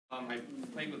I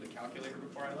played with the calculator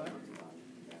before I left.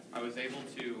 I was able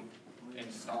to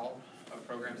install a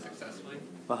program successfully.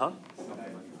 Uh-huh. But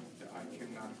I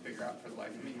could not figure out for the life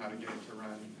of me how to get it to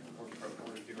run or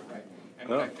to do it right. And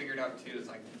what I figured out too is,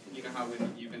 like, you know how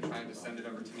when you've been trying to send it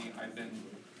over to me, I've been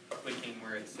clicking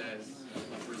where it says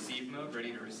receive mode,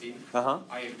 ready to receive.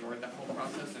 I ignored that whole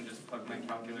process and just plugged my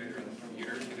calculator in the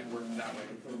computer, and it worked that way.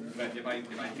 But if I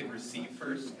hit receive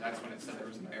first, that's when it said there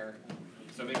was an error.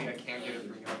 So maybe I can get it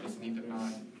from you. I just need to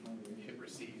not hit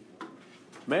receive.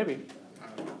 Maybe.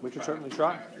 We can certainly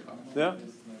try. Yeah.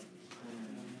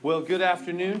 Well, good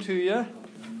afternoon to you.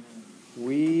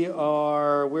 Where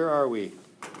are we?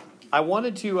 I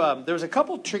wanted to, there's a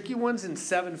couple tricky ones in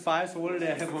 7.5, so I wanted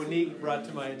to have Monique brought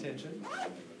to my attention.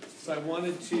 So I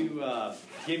wanted to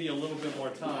give you a little bit more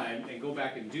time and go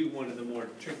back and do one of the more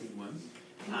tricky ones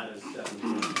out of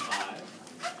 7.5.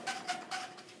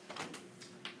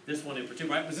 This one in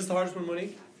particular, right? Was this the hardest one,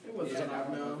 Monique? It wasn't.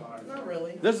 No, not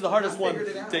really. This is the hardest one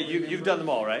that you've done them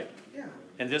all, right? Yeah.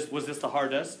 And was this the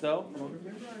hardest, though? Well,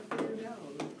 remember, I figured it out.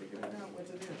 What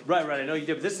to do. Right, I know you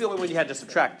did. But this is the only one you had to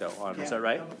subtract, though, on. Is that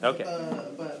right? Okay.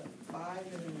 But 5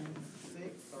 and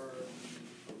 6 are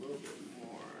a little bit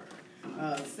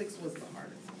more. 6 was the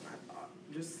hardest one, I thought.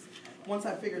 Just once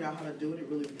I figured out how to do it, it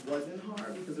really wasn't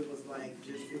hard because it was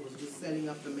just setting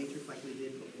up the matrix like we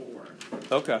did before.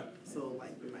 Okay. So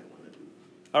like we might want to do.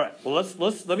 All right. Well,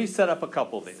 let me set up a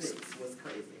couple of these. 6 was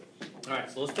crazy. All right.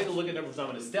 So let's take a look at numbers. I'm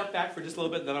going to step back for just a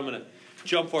little bit, and then I'm going to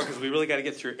jump forward because we really got to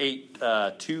get through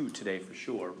 8.2 today for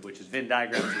sure, which is Venn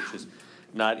diagrams, which is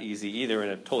not easy either in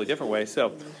a totally different way.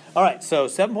 So, all right. So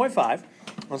 7.5.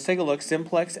 Let's take a look.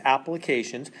 Simplex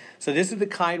applications. So this is the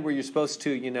kind where you're supposed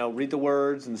to, read the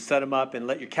words and set them up and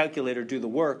let your calculator do the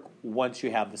work once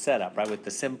you have the setup, right, with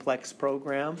the simplex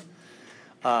program.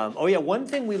 One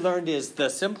thing we learned is the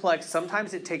simplex,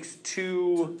 sometimes it takes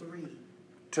 2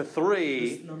 to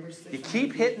 3. You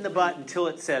keep hitting the button until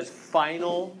it says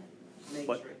final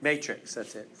matrix.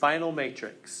 That's it. Final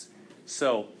matrix.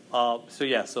 So let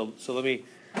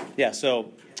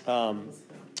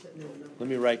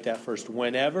me write that first.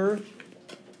 Whenever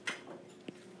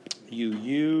you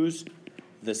use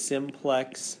the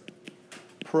simplex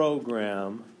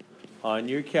program on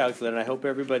your calculator, and I hope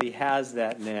everybody has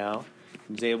that now,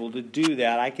 is able to do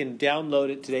that. I can download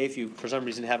it today if you, for some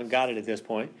reason, haven't got it at this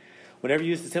point. Whenever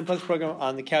you use the simplex program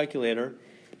on the calculator,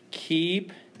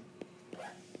 keep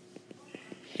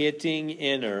hitting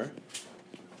enter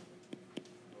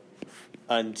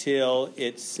until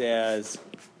it says,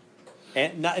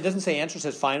 it doesn't say answer, it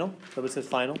says final. So it says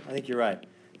final. I think you're right.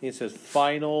 I think it says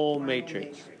final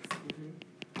matrix.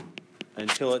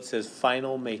 Until it says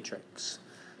final matrix.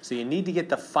 So you need to get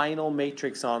the final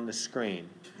matrix on the screen.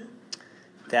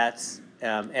 That's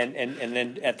and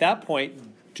then at that point,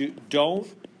 don't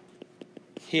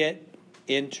hit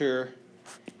enter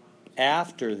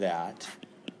after that,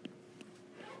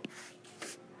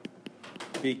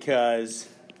 because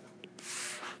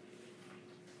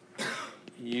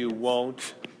you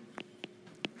won't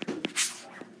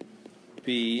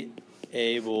be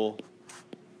able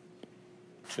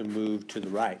to move to the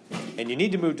right. And you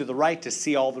need to move to the right to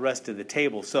see all the rest of the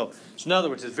table. So in other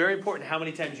words, it's very important how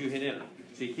many times you hit enter.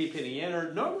 So you keep hitting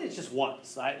enter. Normally it's just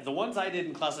once. The ones I did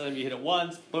in class, you hit it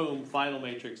once, boom, final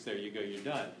matrix, there you go, you're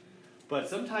done. But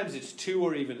sometimes it's 2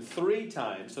 or even 3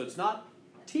 times. So it's not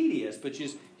tedious, but you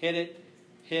just hit it,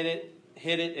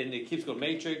 and it keeps going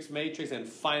matrix, matrix, and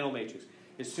final matrix.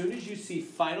 As soon as you see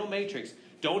final matrix,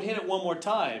 don't hit it one more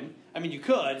time. I mean, you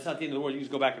could. It's not the end of the world. You can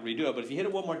just go back and redo it. But if you hit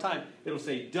it one more time, it'll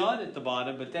say done at the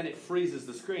bottom, but then it freezes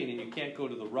the screen, and you can't go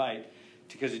to the right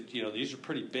because these are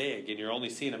pretty big, and you're only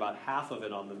seeing about half of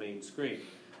it on the main screen.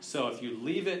 So if you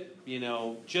leave it,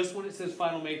 just when it says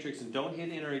final matrix and don't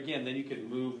hit enter again, then you can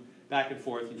move back and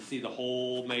forth. You can see the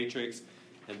whole matrix,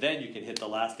 and then you can hit the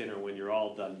last enter when you're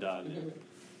all done and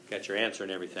got your answer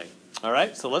and everything. All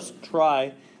right, so let's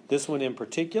try this one in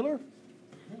particular.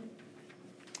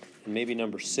 And maybe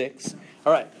number 6.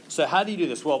 All right, so how do you do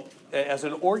this? Well, as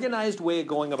an organized way of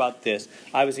going about this,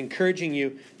 I was encouraging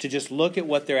you to just look at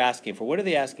what they're asking for. What are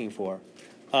they asking for?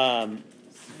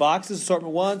 Boxes,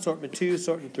 assortment 1, assortment 2,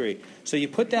 assortment 3. So you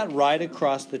put that right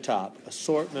across the top.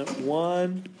 Assortment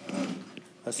 1,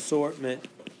 assortment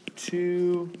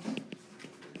 2,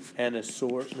 and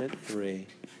assortment 3.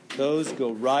 Those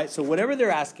go right. So whatever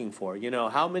they're asking for,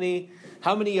 how many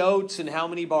oats and how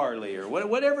many barley, or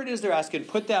whatever it is they're asking,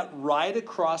 put that right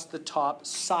across the top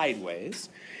sideways.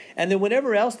 And then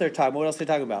whatever else they're talking, what else they're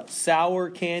talking about? Sour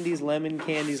candies, lemon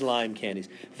candies, lime candies.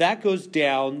 That goes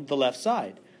down the left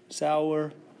side.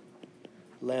 Sour,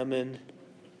 lemon,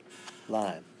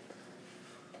 lime.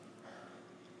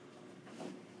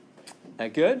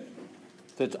 That good?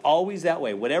 So it's always that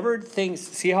way. Whatever things,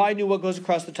 see how I knew what goes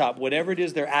across the top? Whatever it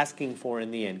is they're asking for in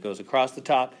the end goes across the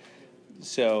top.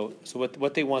 So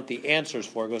what they want the answers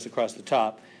for goes across the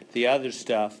top. The other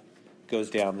stuff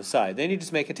goes down the side. Then you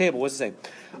just make a table. What's it say?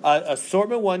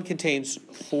 Assortment 1 contains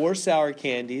 4 sour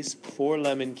candies, 4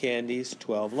 lemon candies,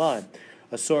 12 lime.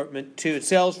 Assortment 2, it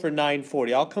sells for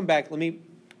 $9.40. I'll come back.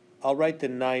 I'll write the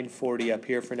 $9.40 up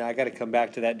here for now. I got to come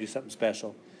back to that and do something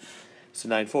special. So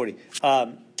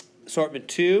 $9.40. Assortment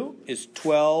 2 is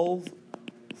 12,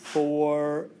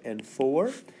 4, and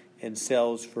 4, and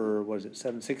sells for, what is it,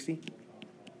 $7.60?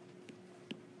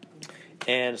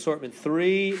 And assortment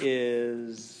 3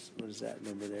 is, what is that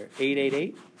number there?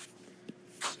 888.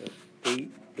 So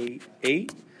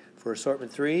 888 for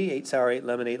assortment 3, 8 sour, 8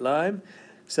 lemon, 8 lime.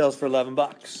 Sells for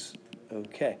 $11.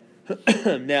 Okay.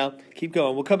 Now, keep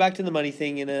going. We'll come back to the money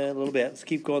thing in a little bit. Let's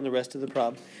keep going the rest of the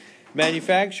problem.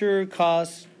 Manufacturer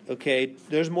costs, okay,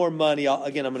 there's more money.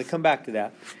 Again, I'm going to come back to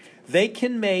that. They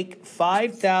can make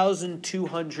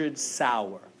 5,200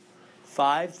 sour.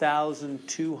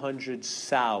 5,200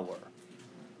 sour.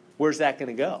 Where's that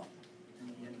going to go?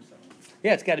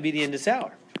 Yeah, it's got to be the end of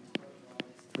sour,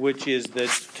 which is the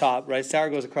top, right? Sour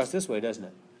goes across this way, doesn't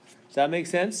it? Does that make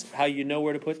sense? How you know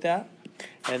where to put that?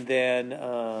 And then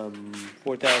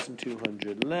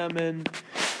 4,200 lemon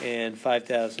and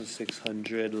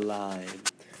 5,600 lime.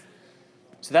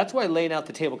 So that's why laying out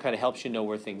the table kind of helps you know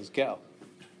where things go.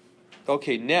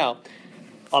 Okay, now,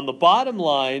 on the bottom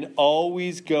line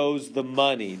always goes the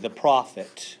money, the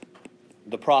profit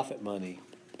money.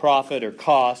 Profit or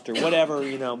cost or whatever,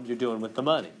 you're doing with the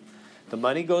money. The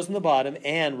money goes in the bottom,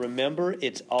 and remember,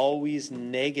 it's always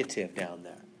negative down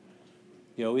there.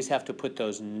 You always have to put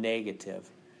those negative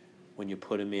when you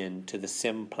put them into the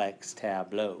simplex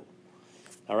tableau.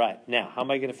 All right, now, how am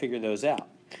I going to figure those out?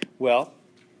 Well,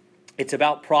 it's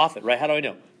about profit, right? How do I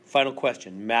know? Final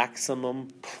question, maximum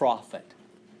profit.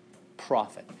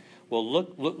 Profit. Well,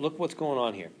 look what's going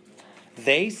on here.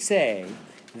 They say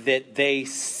that they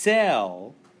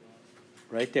sell,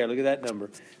 right there, look at that number.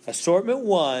 Assortment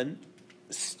 1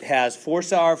 has 4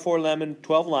 sour, 4 lemon,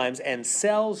 12 limes, and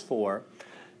sells for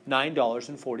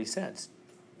 $9.40.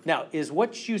 Now, is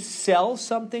what you sell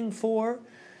something for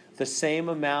the same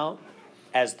amount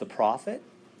as the profit?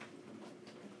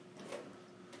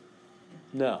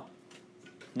 No.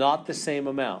 Not the same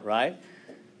amount, right?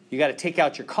 You got to take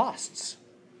out your costs,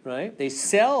 right? They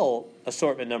sell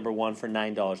assortment number 1 for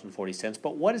 $9.40,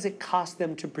 but what does it cost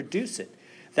them to produce it?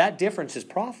 That difference is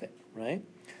profit, right?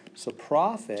 So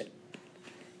profit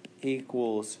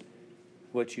equals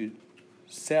what you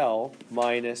sell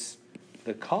minus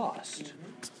the cost,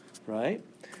 right?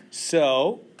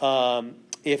 So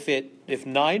if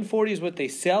 $9.40 is what they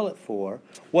sell it for,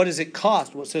 what does it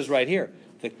cost? What it says right here?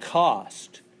 The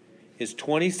cost is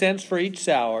 20 cents for each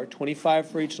sour, 25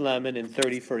 for each lemon, and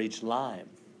 30 for each lime.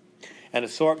 And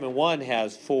assortment 1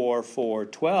 has 4, 4,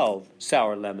 12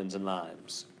 sour lemons and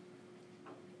limes.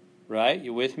 Right?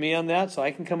 You with me on that? So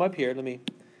I can come up here. Let me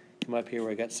come up here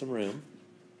where I got some room.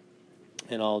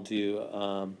 And I'll do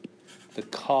the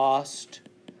cost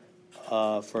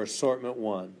for assortment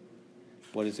 1.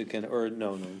 What is it going to, or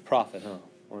no, profit, huh?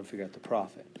 I want to figure out the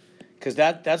profit. Because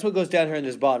that's what goes down here in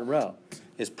this bottom row,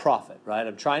 is profit, right?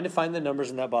 I'm trying to find the numbers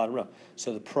in that bottom row.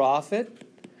 So the profit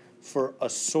for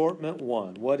assortment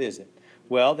 1, what is it?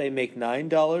 Well, they make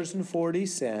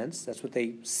 $9.40. That's what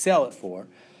they sell it for.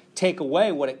 Take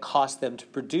away what it cost them to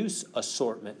produce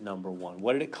assortment number 1.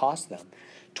 What did it cost them?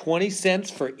 20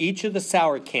 cents for each of the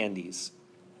sour candies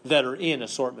that are in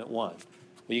assortment 1. Well,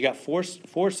 you got four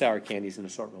sour candies in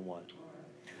assortment 1.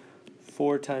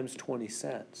 4 times 20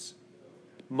 cents.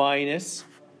 Minus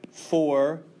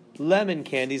 4 lemon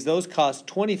candies. Those cost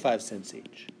 25 cents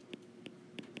each.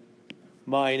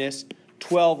 Minus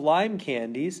 12 lime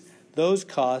candies. Those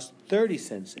cost 30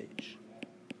 cents each.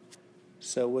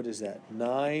 So what is that?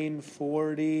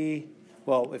 9.40.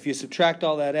 Well, if you subtract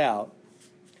all that out,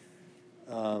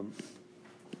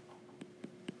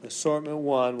 assortment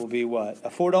 1 will be what?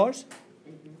 $4? Is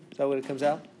that what it comes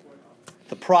out?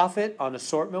 The profit on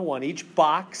assortment 1, each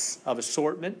box of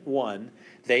assortment 1,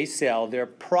 they sell, they're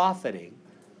profiting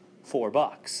 $4.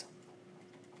 Does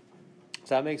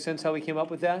that make sense how we came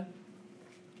up with that?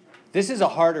 This is a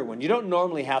harder one. You don't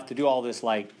normally have to do all this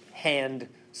like hand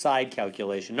side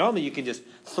calculation. Normally you can just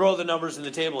throw the numbers in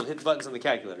the table and hit the buttons on the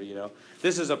calculator,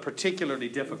 This is a particularly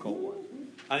difficult one.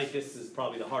 I think this is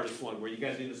probably the hardest one, where you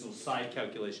got to do this little side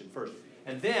calculation first.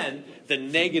 And then the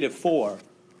 -4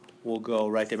 will go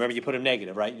right there. Remember, you put a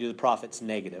negative, right? You do the profits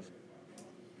negative.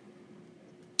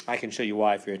 I can show you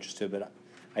why if you're interested, but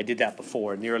I did that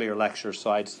before in the earlier lectures,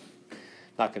 so I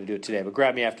Not going to do it today, but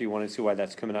grab me after you want to see why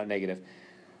that's coming out negative.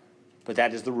 But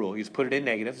that is the rule. You just put it in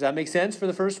negative. Does that make sense for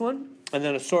the first one? And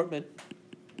then assortment.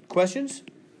 Questions?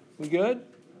 We good?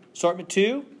 Assortment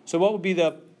 2. So what would be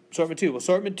the assortment 2? Well,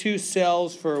 assortment 2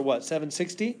 sells for what?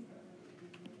 $7.60?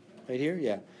 Right here?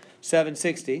 Yeah.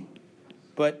 $7.60.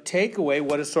 But take away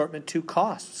what assortment 2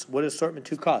 costs. What does assortment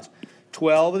 2 cost?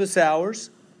 12 of the sours.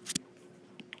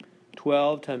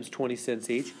 12 times 20 cents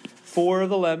each. 4 of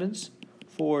the lemons.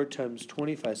 4 times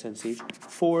 25 cents each.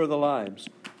 4 of the limes.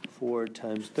 4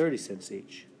 times 30 cents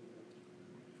each.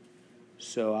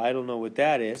 So I don't know what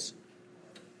that is.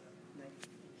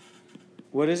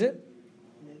 What is it?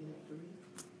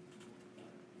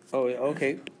 Oh,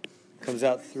 okay. Comes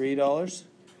out $3.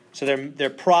 So they're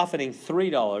profiting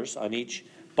 $3 on each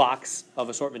box of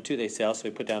assortment 2 they sell. So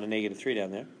we put down a -3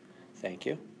 down there. Thank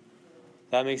you.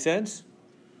 That makes sense?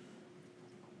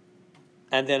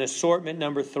 And then assortment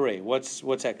number 3. What's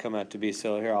that come out to be?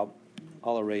 So here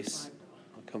I'll erase.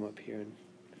 I'll come up here and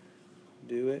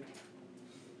do it.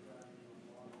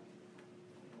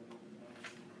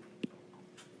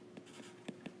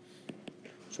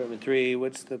 Assortment 3.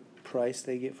 What's the price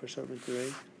they get for assortment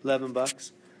 3?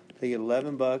 $11. They get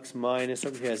 $11 minus.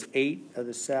 Assortment 3 has 8 of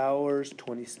the sours,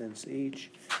 20 cents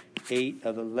each. 8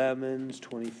 of the lemons,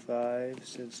 25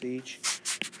 cents each.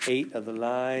 8 of the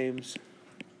limes,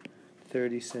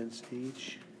 30 cents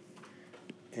each.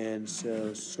 And so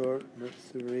assortment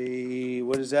 3,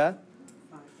 what is that?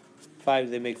 5.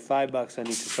 They make $5 on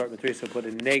each assortment 3, so put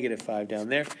a -5 down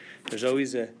there. There's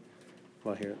always a,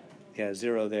 well here, yeah,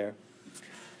 0 there.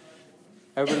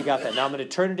 Everybody got that? Now I'm going to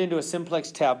turn it into a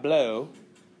simplex tableau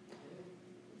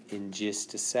in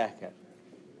just a second.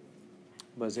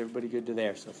 Was everybody good to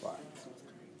there so far?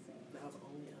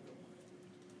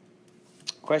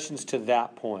 Questions to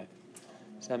that point?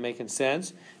 Is that making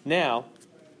sense? Now,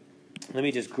 let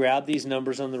me just grab these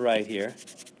numbers on the right here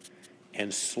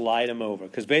and slide them over.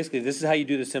 Because basically, this is how you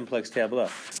do the simplex tableau.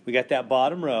 We got that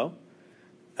bottom row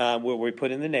where we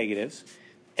put in the negatives.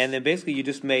 And then basically, you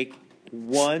just make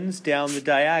ones down the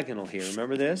diagonal here.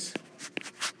 Remember this?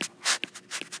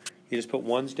 You just put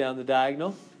ones down the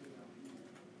diagonal.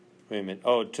 Wait a minute.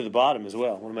 Oh, to the bottom as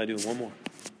well. What am I doing? One more.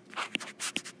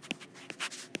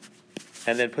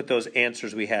 And then put those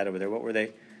answers we had over there. What were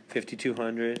they?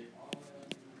 5,200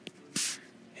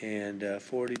 and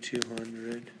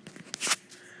 4,200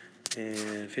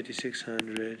 and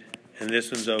 5,600. And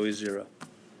this one's always 0.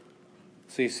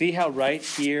 So you see how right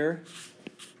here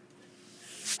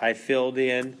I filled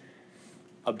in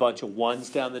a bunch of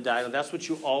ones down the diagonal. That's what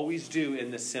you always do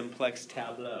in the simplex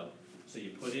tableau. So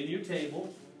you put in your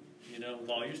table, you know,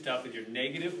 all your stuff with your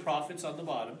negative profits on the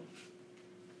bottom,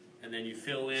 and then you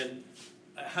fill in.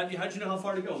 How'd you know how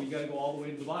far to go? Well, you got to go all the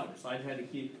way to the bottom. So I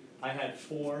had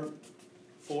four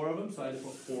of them, so I had to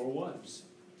put 4 ones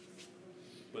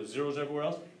with zeros everywhere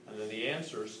else, and then the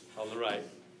answers on the right.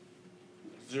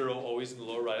 0 always in the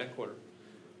lower right-hand corner.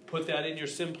 Put that in your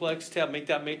simplex tab, make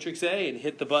that matrix A, and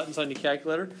hit the buttons on your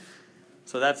calculator.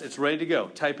 So it's ready to go.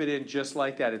 Type it in just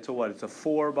like that. It's a what? It's a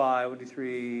 4 by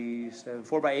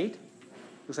 8?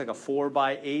 Looks like a 4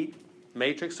 by 8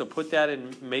 matrix. So put that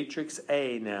in matrix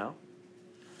A now.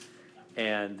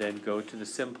 And then go to the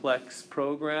simplex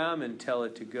program and tell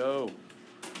it to go.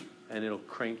 And it'll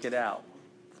crank it out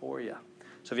for you.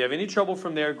 So if you have any trouble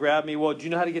from there, grab me. Well, do you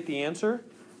know how to get the answer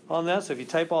on that? So if you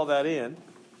type all that in,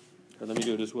 or let me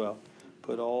do it as well.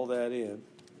 Put all that in.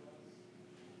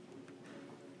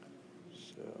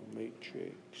 So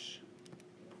matrix.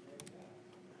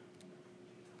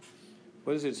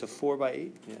 What is it? It's a 4 by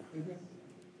 8? Yeah. Mm-hmm.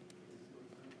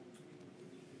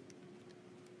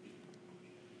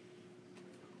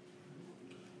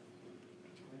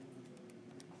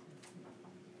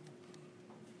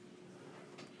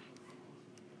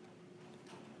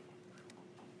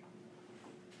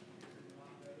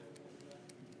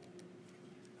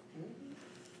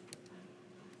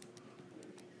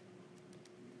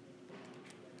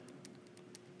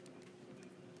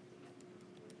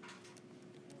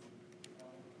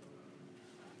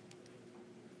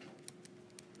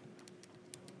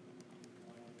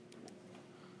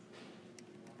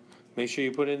 Make sure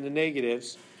you put in the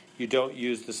negatives. You don't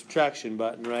use the subtraction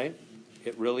button, right?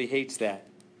 It really hates that.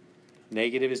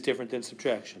 Negative is different than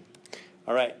subtraction.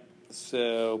 All right,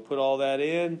 so put all that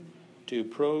in. Do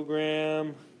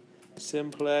program,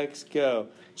 simplex, go.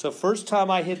 So first time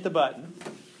I hit the button,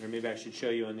 or maybe I should show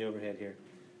you on the overhead here.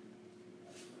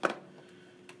 Let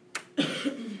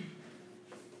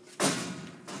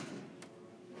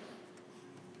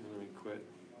me quit.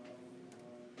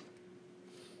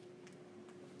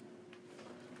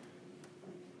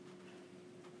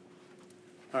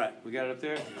 All right, we got it up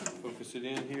there. Focus it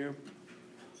in here.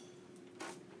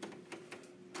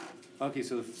 Okay,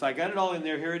 so I got it all in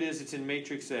there. Here it is. It's in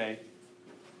matrix A.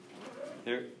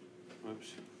 There.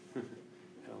 Whoops. Got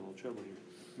a little trouble here.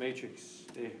 Matrix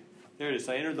A. There it is.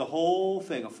 So I entered the whole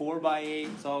thing, a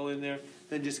 4x8. It's all in there.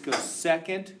 Then just go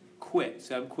second, quit.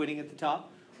 So I'm quitting at the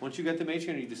top. Once you got the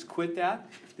matrix, you just quit that.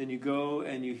 Then you go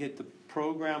and you hit the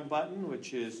program button,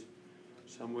 which is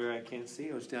somewhere I can't see.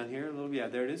 Oh, it's down here a little bit. Yeah,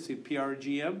 there it is. See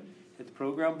PRGM. Hit the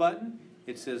program button.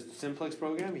 It says simplex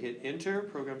program. You hit enter,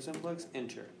 program simplex,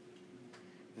 enter.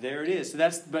 There it is. So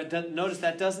that's, but notice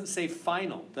that doesn't say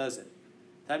final, does it?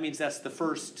 That means that's the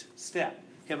first step.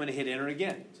 Okay, I'm going to hit enter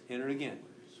again. Enter again.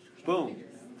 Boom.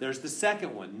 There's the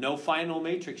second one. No final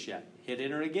matrix yet. Hit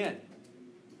enter again.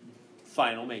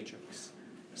 Final matrix.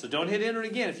 So don't hit enter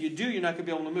again. If you do, you're not going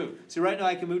to be able to move. See, right now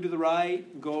I can move to the right,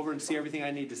 and go over and see everything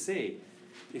I need to see.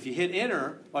 If you hit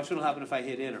enter, watch what will happen if I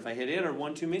hit enter. If I hit enter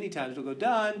one too many times, it'll go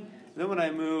done. And then when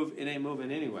I move, it ain't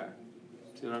moving anywhere.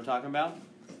 See what I'm talking about?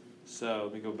 So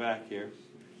let me go back here.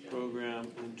 Program,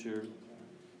 enter.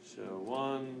 So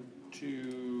 1,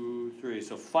 2, 3.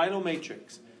 So final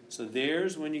matrix. So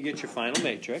there's when you get your final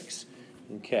matrix.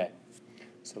 Okay.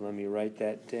 So let me write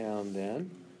that down then.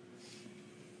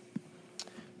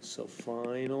 So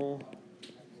final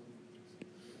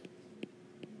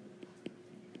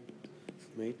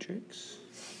matrix.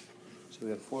 So we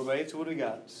got 4x8. So what do we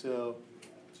got? So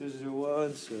 0, 0,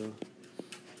 1. So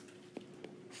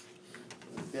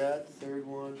like that. Third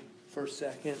one. First,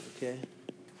 second. Okay.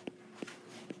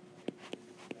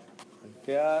 Like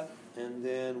that. And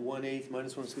then 1/8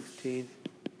 minus 1/16.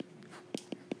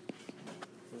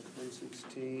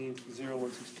 1/16. 0,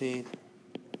 1/16.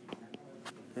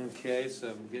 Okay, so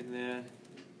I'm getting that.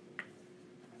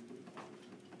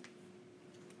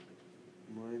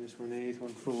 Minus 1/8,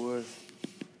 1/4.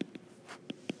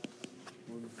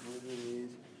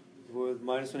 1/4,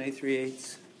 minus 1/8,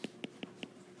 3/8.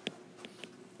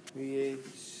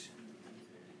 3/8.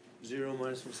 0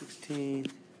 minus 1/16.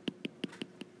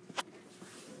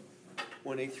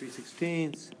 1/8,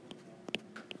 3/16.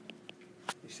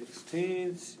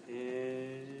 3/16.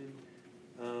 And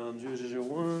 0, 0, 0,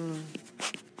 1.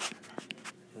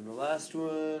 And the last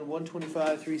one,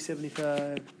 125,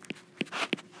 375.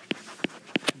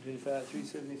 125,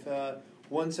 375.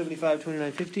 175,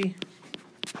 2950.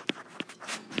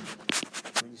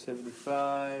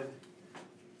 175,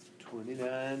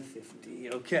 2950.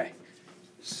 Okay.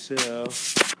 So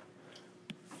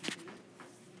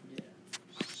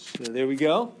there we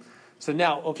go. So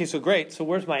now, okay, so great. So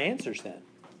where's my answers then?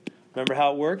 Remember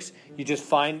how it works? You just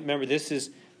find, remember this is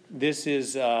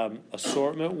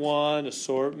assortment 1,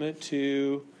 assortment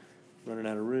 2. Running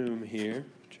out of room here.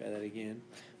 Try that again.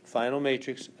 Final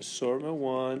matrix, assortment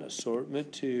 1,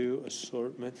 assortment 2,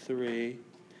 assortment 3.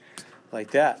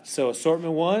 Like that. So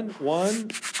assortment 1,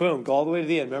 boom, go all the way to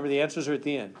the end. Remember the answers are at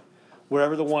the end.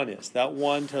 Wherever the 1 is. That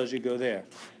 1 tells you go there.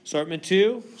 Assortment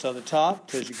 2, it's on the top,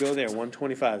 tells you go there,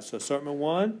 125. So assortment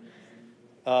 1,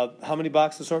 how many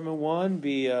boxes assortment 1?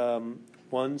 Be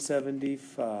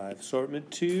 175. Assortment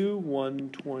 2,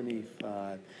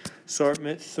 125.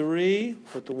 Assortment 3,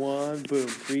 put the 1, boom,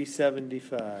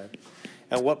 375.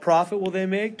 And what profit will they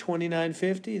make?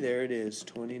 $29.50. There it is,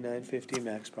 $29.50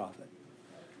 max profit.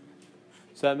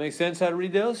 Does that make sense how to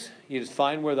read those? You just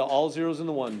find where the all zeros and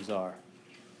the ones are.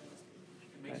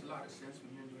 It makes a lot of sense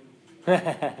when you're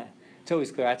doing it. It's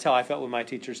always clear. That's how I felt with my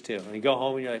teachers too. When you go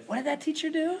home and you're like, what did that teacher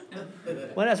do?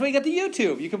 Well, that's why you got the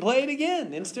YouTube. You can play it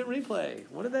again. Instant replay.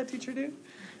 What did that teacher do?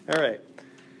 All right.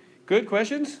 Good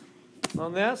questions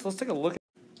on that? So let's take a look.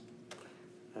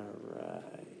 All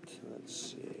right. Let's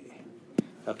see.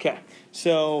 Okay.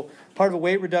 So part of a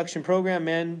weight reduction program,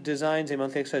 man designs a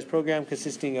monthly exercise program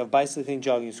consisting of bicycling,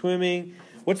 jogging, swimming.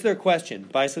 What's their question?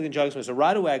 Bicycling, jogging, swimming. So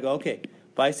right away I go, okay,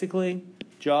 bicycling,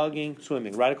 jogging,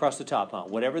 swimming, right across the top. Huh?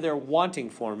 Whatever they're wanting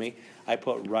for me, I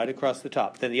put right across the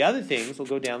top. Then the other things will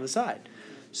go down the side.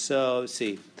 So let's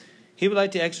see. He would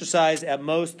like to exercise at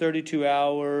most 32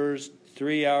 hours,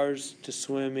 3 hours to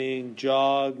swimming,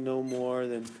 jog no more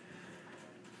than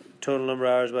total number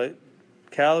of hours. But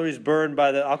calories burned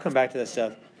by the, I'll come back to that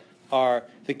stuff, are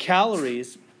the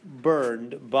calories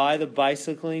burned by the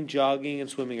bicycling, jogging, and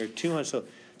swimming are 200. So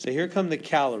here come the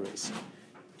calories.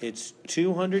 It's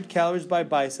 200 calories by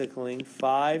bicycling,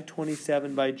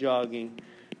 527 by jogging,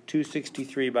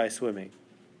 263 by swimming.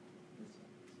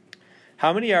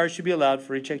 How many hours should be allowed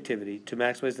for each activity to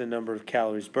maximize the number of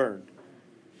calories burned?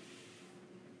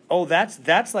 Oh,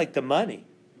 that's like the money.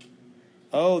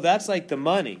 Oh, that's like the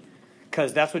money.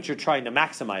 Because that's what you're trying to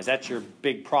maximize. That's your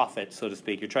big profit, so to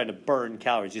speak. You're trying to burn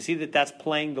calories. You see that that's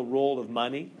playing the role of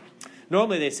money?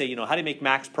 Normally they say, how do you make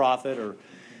max profit, or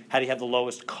how do you have the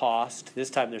lowest cost? This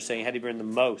time they're saying, how do you earn the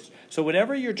most? So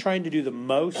whatever you're trying to do the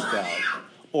most of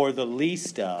or the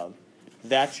least of,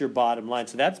 that's your bottom line.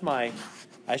 So that's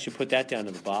I should put that down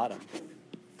to the bottom.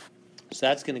 So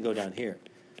that's going to go down here.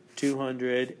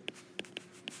 200,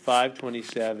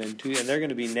 527, and they're going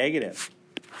to be negative.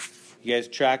 You guys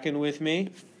tracking with me?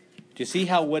 Do you see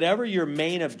how whatever your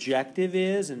main objective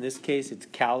is, in this case it's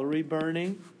calorie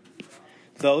burning,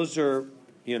 those are,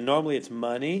 normally it's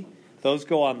money. Those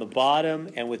go on the bottom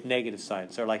and with negative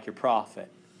signs. They're like your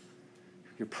profit.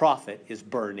 Your profit is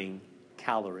burning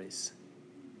calories.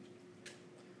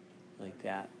 Like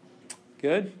that.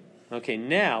 Good? Okay,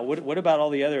 now, what about all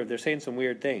the other, they're saying some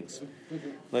weird things.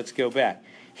 Let's go back.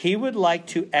 He would like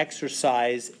to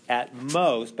exercise at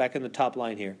most, back in the top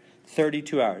line here,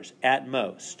 32 hours, at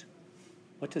most.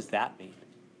 What does that mean?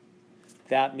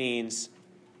 That means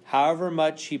however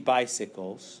much he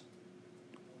bicycles,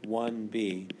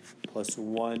 1B plus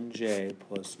 1J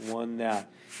plus 1 that.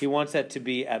 He wants that to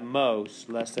be at most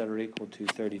less than or equal to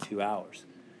 32 hours.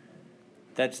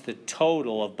 That's the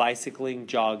total of bicycling,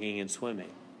 jogging, and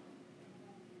swimming.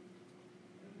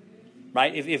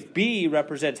 Right? If B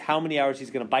represents how many hours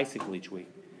he's going to bicycle each week,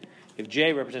 if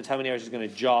J represents how many hours he's going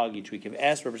to jog each week, if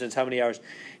S represents how many hours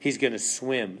he's going to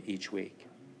swim each week,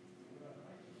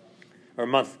 or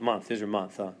month, these are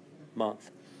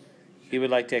month. He would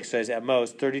like to exercise at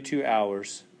most 32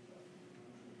 hours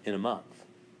in a month.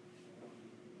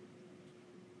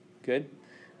 Good?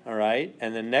 All right.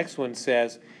 And the next one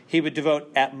says he would devote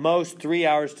at most 3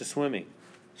 hours to swimming.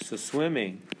 So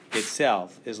swimming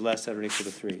itself is less than or equal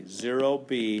to 3.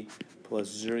 0B plus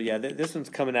 0. Yeah, this one's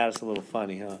coming at us a little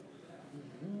funny, huh?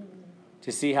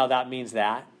 To see how that means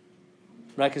that?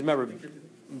 Right? Because remember,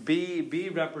 B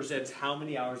represents how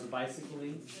many hours of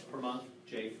bicycling per month.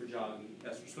 J for jogging.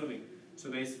 S for swimming. So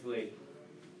basically,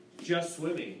 just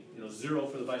swimming, 0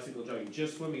 for the bicycle jogging,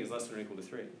 just swimming is less than or equal to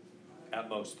 3. At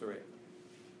most 3.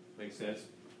 Makes sense?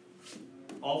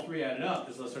 All 3 added up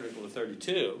is less than or equal to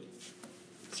 32.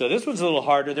 So this one's a little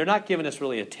harder. They're not giving us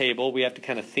really a table. We have to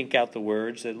kind of think out the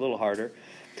words. They're a little harder.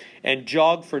 And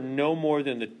jog for no more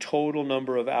than the total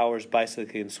number of hours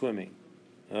bicycling and swimming.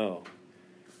 Oh.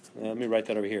 Let me write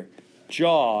that over here.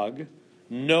 Jog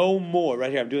no more.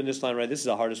 Right here, I'm doing this line right. This is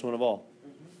the hardest one of all.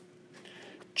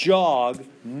 Jog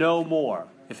no more.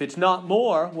 If it's not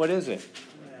more, what is it?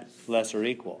 Less or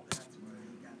equal.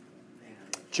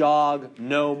 Jog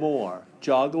no more.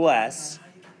 Jog less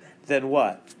than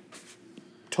what?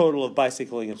 Total of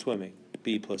bicycling and swimming.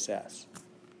 B plus S.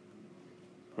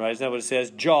 Right? Isn't that what it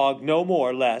says? Jog no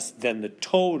more, less than the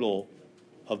total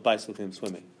of bicycling and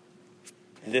swimming.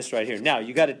 And this right here. Now,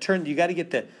 you got to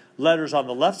get the letters on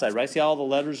the left side, right? See how all the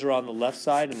letters are on the left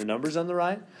side and the numbers on the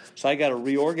right? So I got to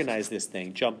reorganize this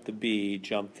thing. Jump the B,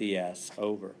 jump the S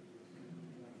over.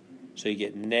 So you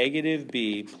get negative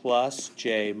B plus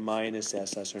J minus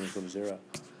S less than or equal to 0.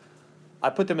 I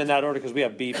put them in that order because we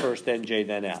have B first, then J,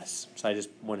 then S. So I just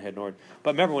went ahead and ordered.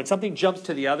 But remember, when something jumps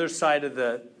to the other side of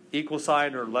the equal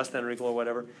sign or less than or equal or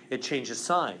whatever, it changes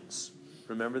signs.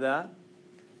 Remember that?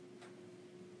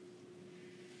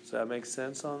 Does that make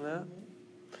sense on that?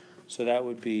 So that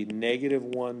would be negative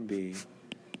 1B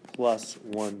plus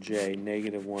 1J,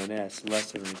 negative 1S,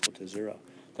 less than or equal to 0.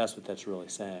 That's what that's really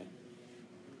saying.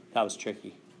 That was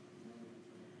tricky.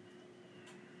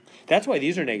 That's why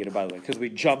these are negative, by the way, because we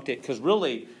jumped it. Because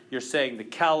really, you're saying the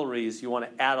calories, you want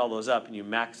to add all those up and you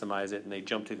maximize it, and they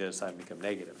jump to the other side and become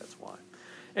negative. That's why.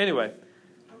 Anyway,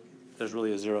 there's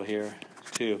really a 0 here,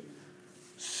 too.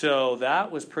 So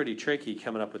that was pretty tricky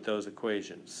coming up with those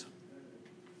equations.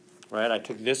 Right? I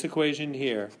took this equation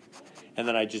here, and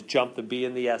then I just jumped the B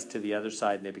and the S to the other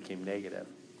side, and they became negative.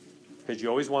 Because you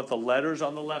always want the letters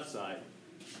on the left side,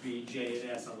 B, J,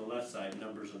 and S on the left side,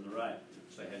 numbers on the right.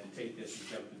 So I had to take this and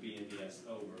jump the B and the S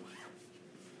over.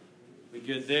 We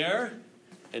good there?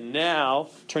 And now,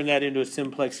 turn that into a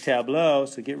simplex tableau.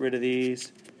 So get rid of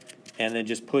these. And then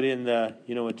just put in the,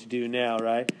 you know what to do now,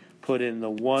 right? Put in the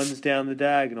ones down the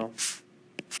diagonal.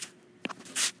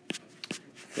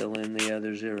 Fill in the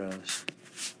other zeros.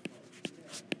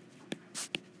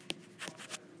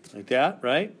 Like that,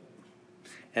 right?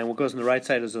 And what goes on the right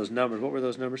side is those numbers. What were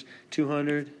those numbers?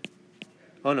 200.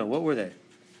 Oh, no, what were they?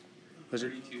 Was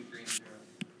it 3230?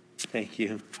 Thank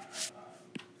you.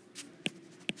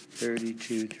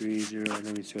 3230.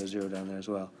 Let me throw a 0 down there as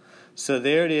well. So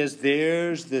there it is.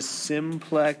 There's the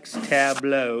simplex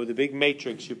tableau, the big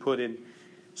matrix you put in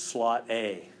slot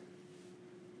A.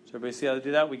 So everybody see how to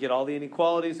do that? We get all the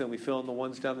inequalities, and we fill in the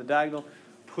ones down the diagonal,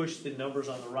 push the numbers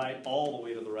on the right all the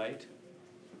way to the right.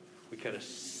 We kind of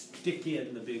stick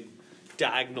in the big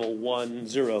diagonal 1,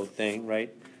 0 thing right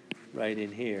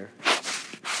in here.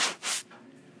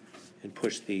 And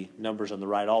push the numbers on the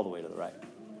right all the way to the right.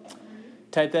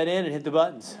 Type that in and hit the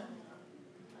buttons.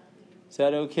 Is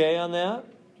that okay on that?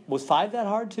 Was 5 that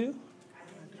hard too?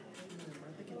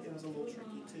 I think it was a little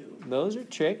tricky too. Those are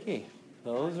tricky.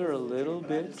 Those are a little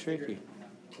bit tricky.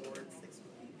 4 and 6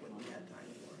 would be what we had time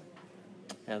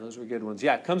for. Yeah, those were good ones.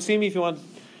 Yeah, come see me if you want to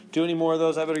do any more of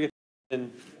those. I better get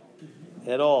in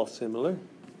at all similar.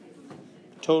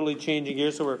 Totally changing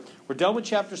gears. So we're done with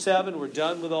chapter 7. We're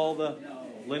done with all the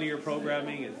linear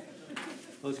programming and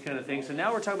those kind of things. So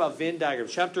now we're talking about Venn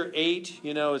diagrams. Chapter 8,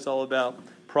 is all about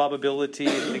probability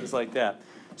and things like that.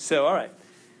 So, all right.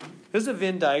 This is a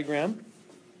Venn diagram.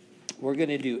 We're going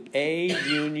to do A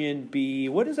union B.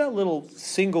 What does that little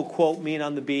single quote mean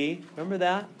on the B? Remember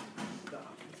that?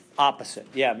 Opposite.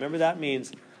 Yeah, remember that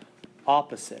means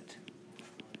opposite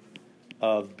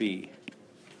of B.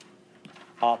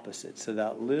 Opposite. So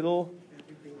that little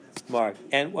mark.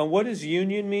 And what does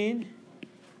union mean?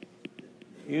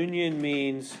 Union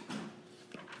means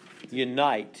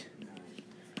unite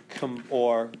combine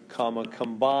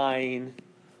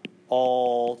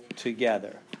all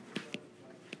together.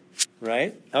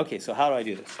 Right? Okay, so how do I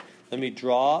do this? Let me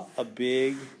draw a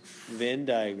big Venn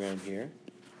diagram here.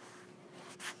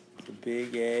 It's a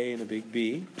big A and a big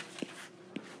B.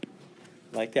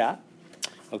 Like that.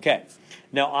 Okay.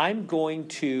 Now I'm going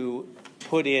to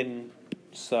put in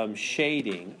some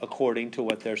shading according to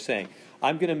what they're saying.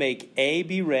 I'm going to make A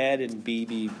be red and B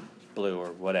be blue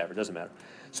or whatever. It doesn't matter.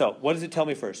 So what does it tell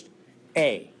me first?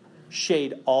 A.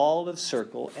 Shade all of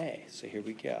circle A. So here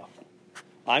we go.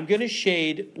 I'm going to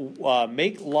shade,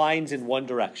 make lines in one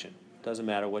direction. Doesn't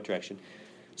matter what direction.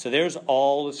 So there's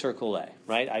all of circle A,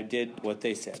 right? I did what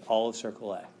they said, all of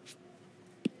circle A.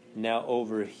 Now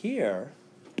over here,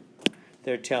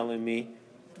 they're telling me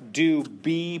do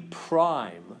B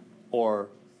prime or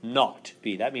not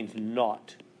B. That means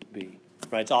not B.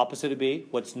 Right? It's opposite of B.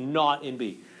 What's not in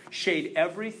B? Shade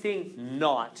everything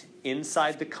not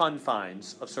inside the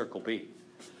confines of circle B.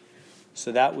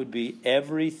 So that would be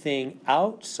everything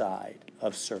outside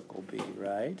of circle B,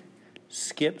 right?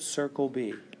 Skip circle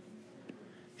B.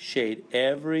 Shade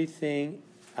everything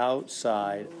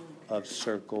outside of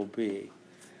circle B.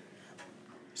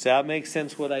 Does that make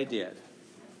sense what I did?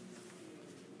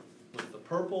 With the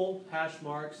purple hash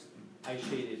marks, I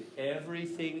shaded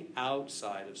everything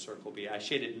outside of circle B. I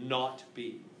shaded not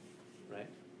B, right?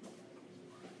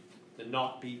 The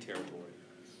not B territory.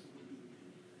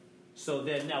 So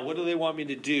then now what do they want me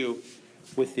to do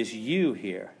with this U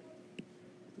here?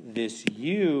 This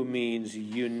U means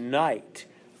unite.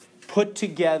 Put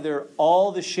together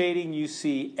all the shading you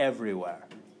see everywhere.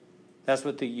 That's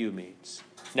what the U means.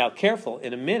 Now careful,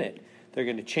 in a minute, they're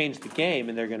going to change the game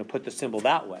and they're going to put the symbol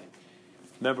that way.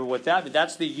 Remember what that means?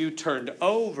 That's the U turned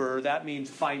over. That means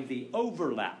find the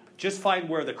overlap. Just find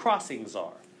where the crossings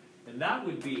are. And that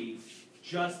would be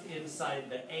just inside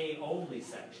the A only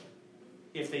section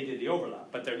if they did the overlap.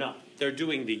 But they're not. They're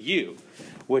doing the U,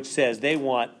 which says they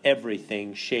want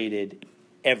everything shaded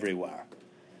everywhere.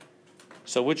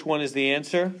 So which one is the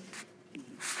answer?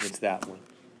 It's that one.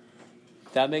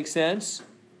 That makes sense?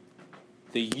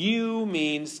 The U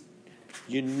means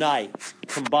unite,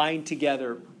 combine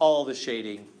together all the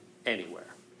shading anywhere.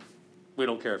 We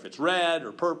don't care if it's red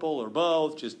or purple or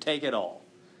both, just take it all.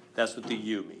 That's what the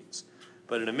U means.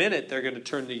 But in a minute, they're going to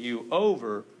turn the U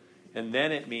over, and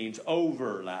then it means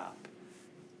overlap.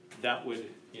 That would,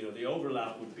 the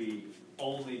overlap would be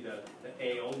only the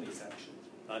A only section,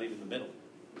 not even the middle,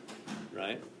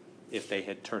 right? If they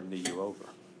had turned the U over.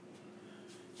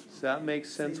 Does that make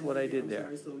sense what I did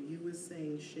there? So you were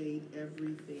saying shade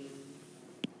everything.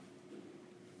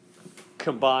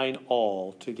 Combine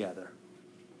all together.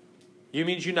 You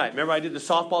means unite. Remember I did the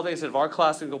softball thing? I said if our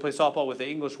class can go play softball with the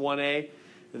English 1A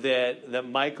that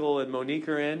Michael and Monique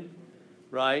are in,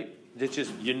 right? It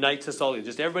just unites us all.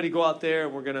 Just everybody go out there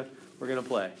and we're gonna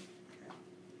play.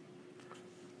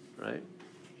 Right?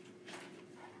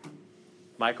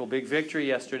 Michael, big victory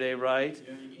yesterday, right?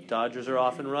 Dodgers are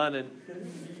off and running.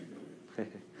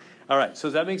 All right, so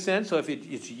does that make sense? So if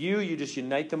it's you just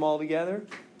unite them all together,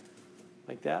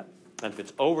 like that. And if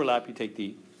it's overlap, you take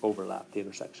the overlap, the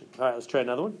intersection. All right, let's try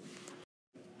another one.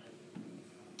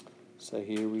 So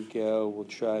here we go. We'll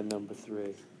try number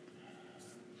 3.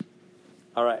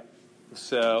 All right,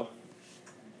 so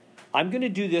I'm going to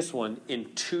do this one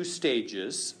in 2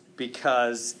 stages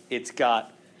because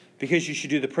you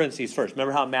should do the parentheses first.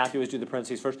 Remember how Matthew always do the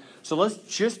parentheses first? So let's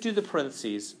just do the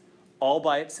parentheses all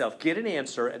by itself. Get an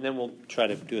answer, and then we'll try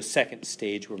to do a second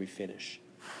stage where we finish.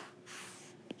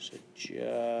 So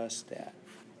just that.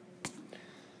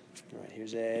 All right,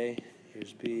 here's A,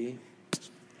 here's B.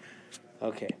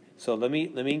 Okay, so let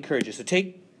me encourage you. So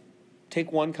take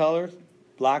one color,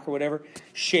 black or whatever,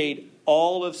 shade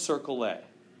all of circle A.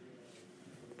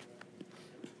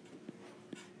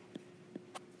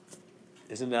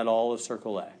 Isn't that all of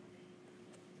circle A?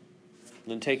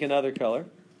 Then take another color,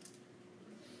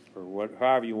 or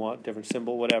however you want, different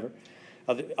symbol, whatever.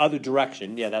 Other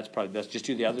direction, yeah, that's probably best. Just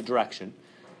do the other direction.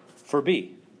 For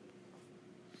B,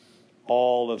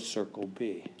 all of circle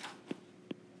B.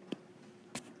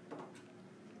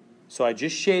 So I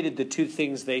just shaded the two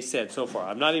things they said so far.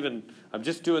 I'm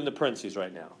just doing the parentheses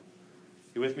right now.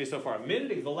 You with me so far? A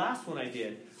minute ago, the last one I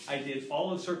did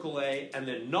all of circle A and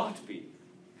then not B,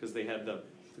 because they had the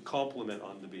complement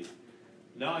on the B.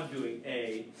 Now I'm doing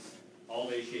A, all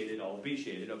A shaded, all B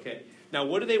shaded. Okay. Now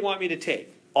what do they want me to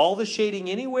take? All the shading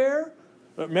anywhere?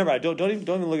 Remember, don't even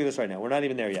look at this right now. We're not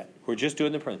even there yet. We're just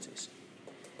doing the parentheses.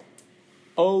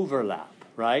 Overlap,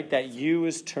 right? That U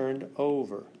is turned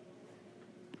over.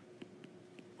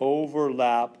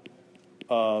 Overlap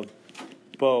of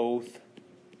both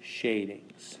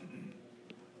shadings.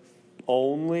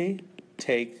 Only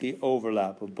take the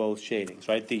overlap of both shadings,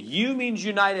 right? The U means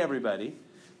unite everybody.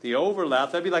 The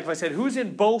overlap, that'd be like if I said, who's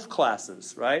in both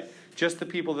classes, right? Just the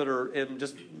people that are in,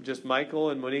 just Michael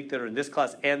and Monique that are in this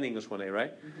class and the English 1A,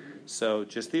 right? Mm-hmm. So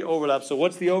just the overlap. So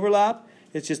what's the overlap?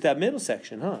 It's just that middle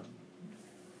section, huh?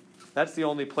 That's the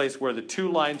only place where the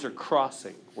two lines are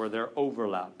crossing, where they're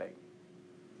overlapping.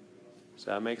 Does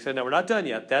that make sense? Now, we're not done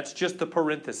yet. That's just the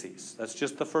parentheses. That's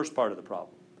just the first part of the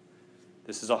problem.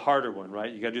 This is a harder one,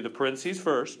 right? You got to do the parentheses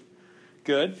first.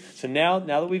 Good. So now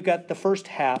that we've got the first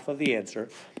half of the answer,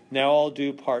 now I'll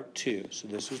do part 2. So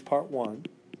this is part 1.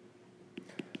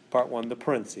 Part 1, the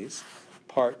parentheses.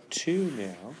 Part 2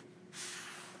 now.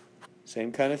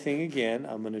 Same kind of thing again.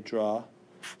 I'm going to draw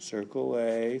circle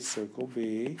A, circle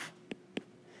B.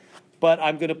 But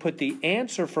I'm going to put the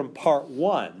answer from part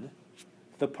 1,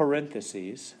 the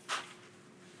parentheses,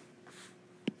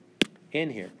 in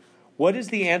here. What is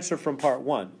the answer from part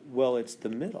 1? Well, it's the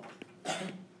middle.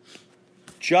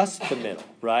 Just the middle,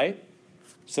 right?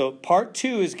 So part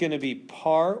 2 is going to be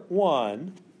part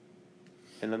 1.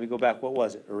 And let me go back. What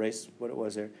was it? Erase what it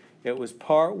was there. It was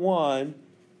part 1,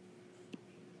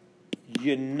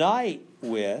 unite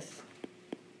with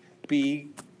B,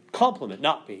 complement,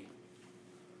 not B.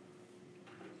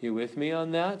 You with me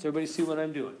on that? Does everybody see what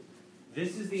I'm doing?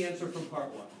 This is the answer from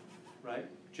part 1, right?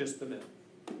 Just the middle.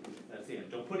 That's the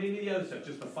end. Don't put any of the other stuff,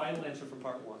 just the final answer from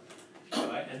part 1. All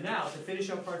right? And now, to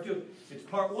finish up part 2, it's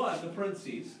part 1, the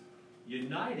parentheses,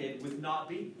 united with not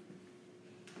B.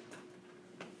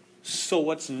 So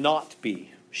what's not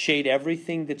B? Shade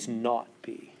everything that's not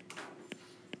B.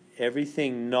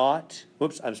 Everything not,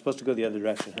 whoops, I'm supposed to go the other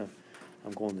direction, huh?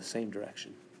 I'm going the same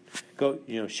direction. Go,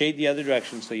 shade the other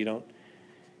direction so you don't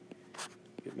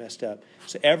get messed up.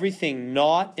 So everything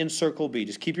not in circle B.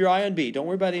 Just keep your eye on B. Don't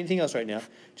worry about anything else right now.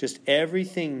 Just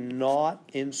everything not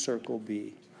in circle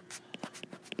B.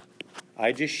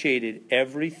 I just shaded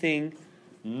everything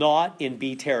not in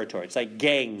B territory. It's like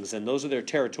gangs, and those are their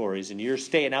territories, and you're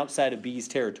staying outside of B's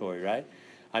territory, right?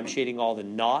 I'm shading all the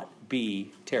not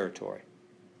B territory.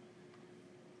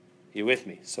 You with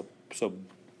me? So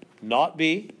not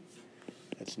B.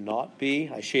 That's not B.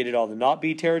 I shaded all the not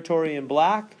B territory in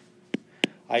black.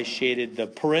 I shaded the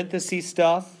parenthesis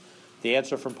stuff, the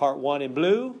answer from part 1 in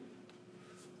blue.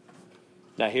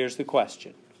 Now here's the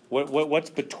question. What's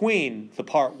between the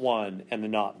part 1 and the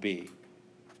not B?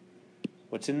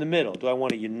 What's in the middle? Do I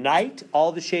want to unite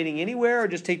all the shading anywhere or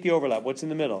just take the overlap? What's in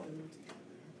the middle?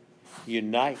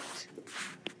 Unite.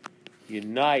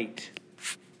 Unite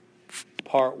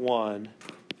part 1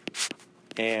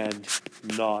 and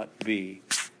not B.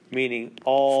 Meaning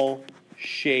all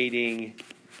shading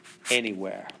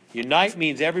anywhere. Unite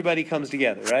means everybody comes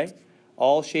together, right?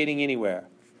 All shading anywhere.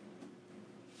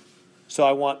 So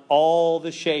I want all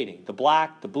the shading, the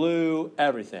black, the blue,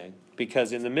 everything.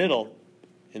 Because in the middle,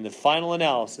 in the final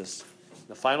analysis,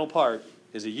 the final part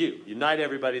is a U. Unite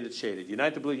everybody that's shaded.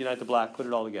 Unite the blue, unite the black, put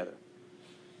it all together.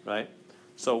 Right?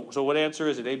 So what answer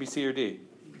is it, A, B, C, or D?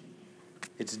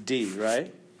 It's D,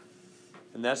 right?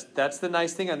 And that's the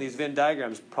nice thing on these Venn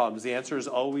diagrams problems. The answer is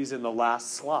always in the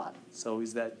last slot. It's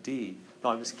always that D.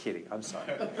 No, I'm just kidding. I'm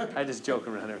sorry. I just joke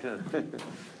around everything.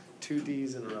 2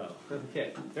 D's in a row.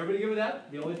 Okay. Everybody good with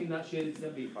that? The only thing not shaded is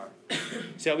that B part.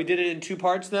 See how we did it in 2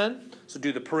 parts then? So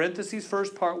do the parentheses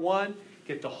first, part 1.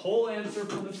 Get the whole answer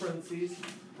from the parentheses.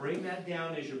 Bring that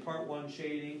down as your part 1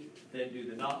 shading. Then do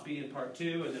the not B in part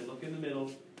 2. And then look in the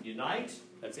middle. Unite.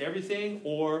 That's everything.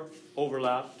 Or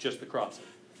overlap, just the crossing.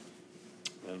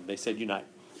 And they said unite.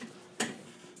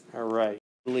 All right.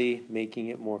 really making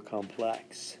it more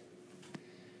complex.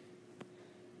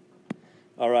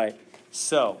 All right,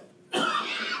 so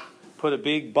put a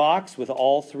big box with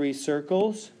all three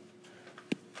circles.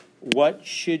 What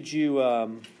should you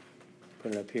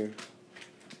put it up here?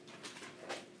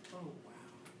 Oh, wow.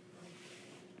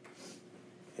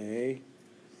 A,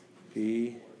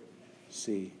 B,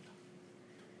 C.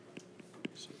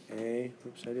 So A,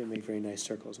 oops, I didn't make very nice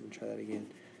circles. I'm going to try that again.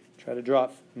 Try to draw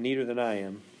it neater than I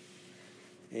am.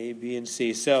 A, B, and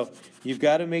C. So you've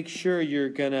got to make sure you're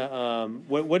going to,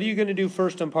 what are you going to do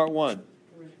first on part one?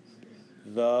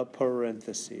 The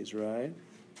parentheses, right?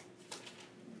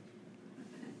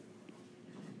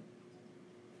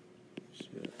 So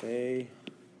A,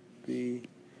 B,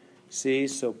 C.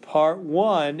 So part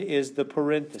one is the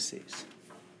parentheses,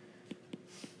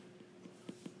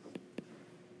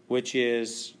 which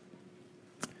is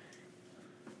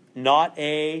not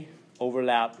A,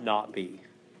 overlap, not B,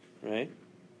 right?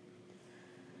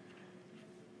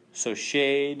 So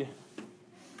shade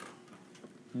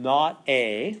not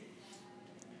A.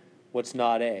 What's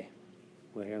not A?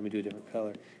 Well, here, let me do a different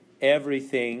color.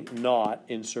 Everything not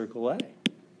in circle A.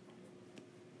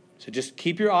 So just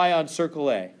keep your eye on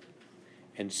circle A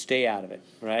and stay out of it,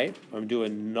 right? I'm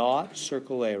doing not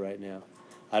circle A right now.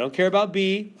 I don't care about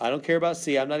B. I don't care about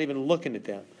C. I'm not even looking at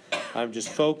them. I'm just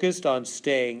focused on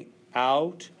staying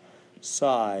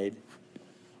outside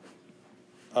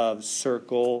of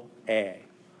circle A,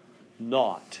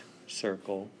 not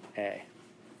circle A.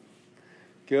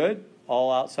 Good?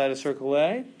 All outside of circle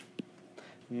A.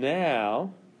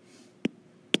 Now,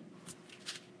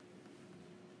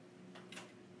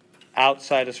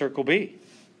 outside of circle B.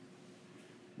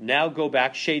 Now go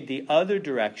back, shade the other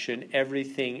direction,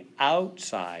 everything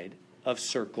outside of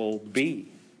circle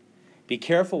B. Be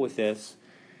careful with this.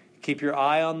 Keep your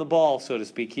eye on the ball, so to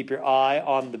speak. Keep your eye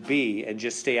on the B and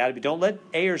just stay out of it. Don't let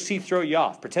A or C throw you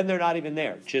off. Pretend they're not even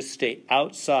there. Just stay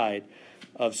outside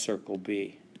of circle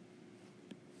B.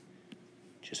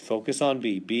 Just focus on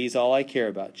B. B is all I care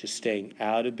about. Just staying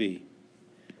out of B.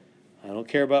 I don't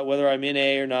care about whether I'm in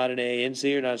A or not in A, in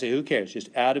C or not in C. Who cares?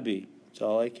 Just out of B. That's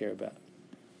all I care about.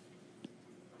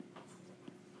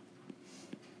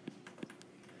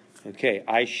 Okay,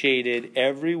 I shaded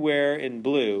everywhere in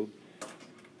blue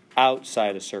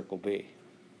outside of circle B.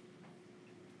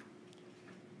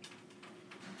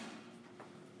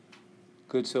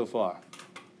 Good so far.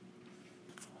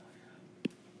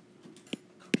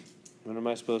 What am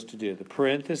I supposed to do? The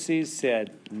parentheses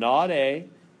said not A,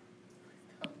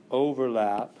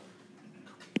 overlap,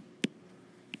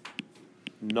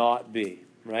 not B,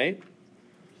 right?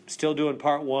 Still doing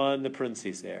part one, the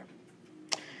parentheses there.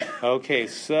 Okay,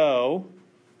 so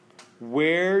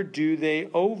where do they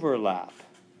overlap?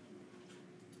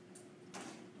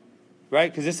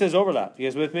 Right, because this says overlap. You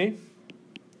guys with me?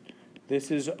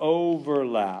 This is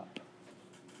overlap.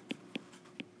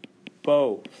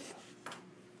 Both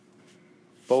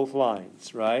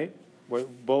lines, right? Where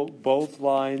both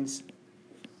lines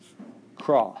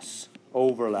cross,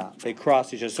 overlap. They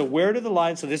cross each other. So where do the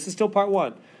lines, so this is still part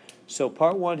one. So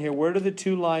part one here, where do the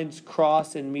two lines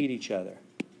cross and meet each other?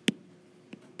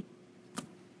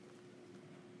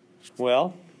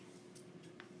 Well,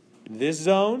 this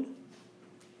zone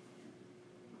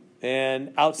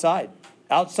and outside.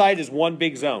 Outside is one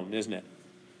big zone, isn't it?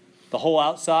 The whole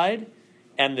outside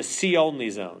and the C-only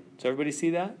zone. Does everybody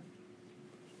see that?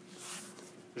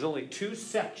 There's only two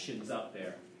sections up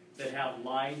there that have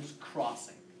lines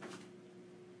crossing.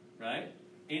 Right?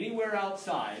 Anywhere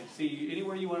outside, see,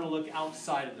 anywhere you want to look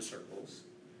outside of the circles.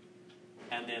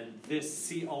 And then this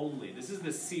C-only. This is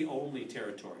the C-only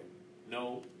territory.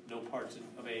 No parts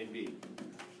of A and B.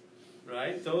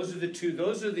 Right? Those are the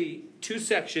two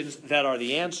sections that are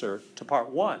the answer to part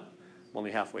one. I'm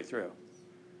only halfway through.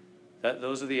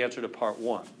 Those are the answer to part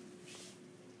one.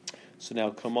 So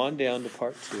now come on down to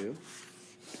part two.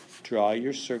 Draw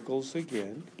your circles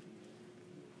again.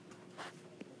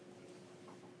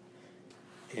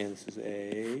 And this is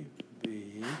A,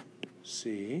 B,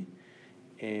 C.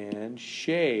 And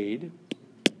shade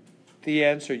the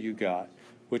answer you got,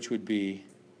 which would be,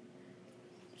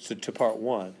 so to part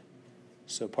one.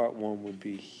 So part one would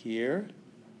be here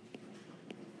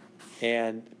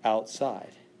and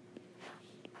outside.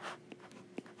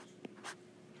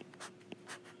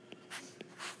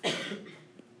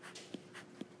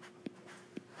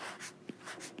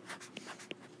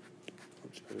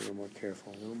 Oops, be a little more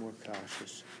careful, a little more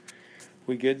cautious.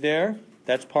 We good there?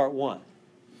 That's part one.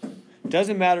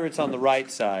 Doesn't matter it's on the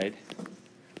right side,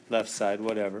 left side,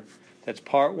 whatever. That's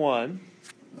part one.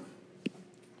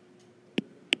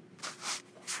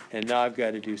 And now I've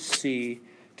got to do C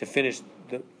to finish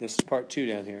this is part 2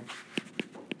 down here.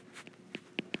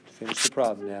 Finish the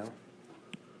problem now.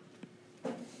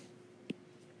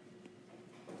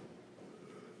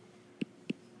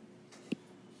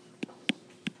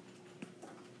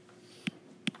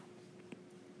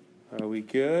 Are we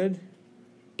good?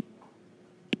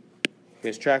 You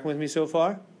guys tracking with me so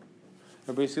far?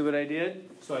 Everybody see what I did?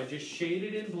 So I just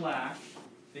shaded in black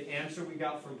the answer we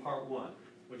got from part 1,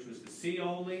 which was the C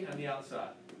only on the outside.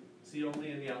 C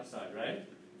only on the outside, right?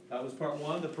 That was part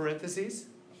 1, the parentheses.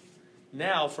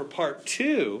 Now for part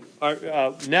 2,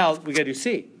 now we got to do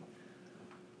C.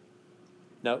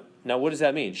 Now what does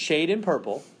that mean? Shade in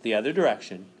purple, the other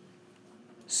direction,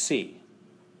 C.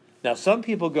 Now some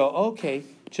people go, okay,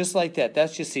 just like that,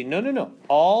 that's just C. No.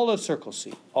 All of circle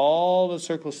C. All of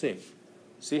circle C.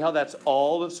 See how that's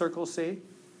all of circle C?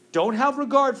 Don't have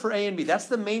regard for A and B. That's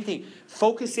the main thing.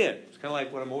 Focus in. It's kind of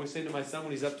like what I'm always saying to my son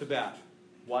when he's up to bat.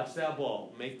 Watch that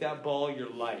ball. Make that ball your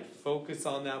life. Focus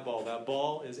on that ball. That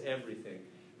ball is everything.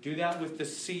 Do that with the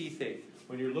C thing.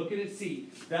 When you're looking at C,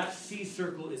 that C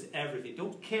circle is everything.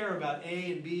 Don't care about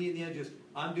A and B and the end. Just,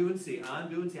 I'm doing C. I'm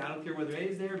doing C. I don't care whether A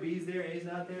is there, B is there, A is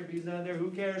not there, B is not there.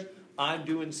 Who cares? I'm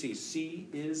doing C. C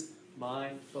is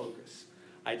my focus.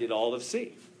 I did all of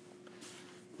C.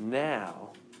 Now,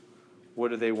 what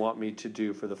do they want me to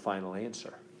do for the final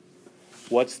answer?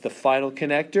 What's the final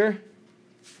connector?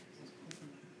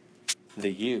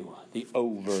 The U, the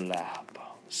overlap.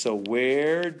 So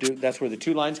that's where the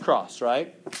 2 lines cross,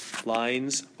 right?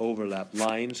 Lines overlap,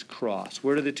 lines cross.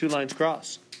 Where do the 2 lines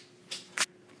cross?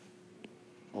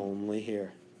 Only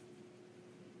here.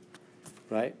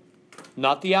 Right?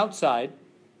 Not the outside.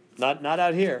 Not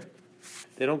out here.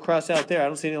 They don't cross out there. I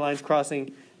don't see any lines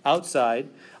crossing outside.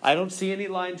 I don't see any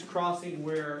lines crossing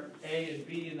where A and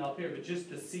B and up here, but just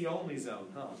the C only zone,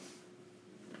 huh?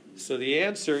 So the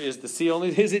answer is the C only.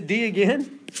 Is it D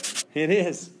again? It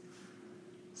is.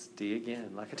 It's D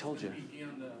again, like I told you.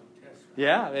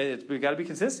 Yeah, we got to be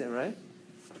consistent, right?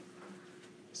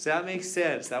 So that makes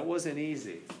sense. That wasn't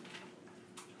easy.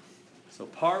 So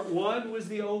part 1 was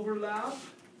the overlap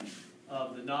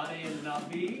of the not A and the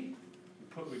not B.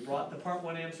 We brought the part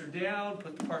 1 answer down,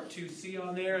 put the part 2 C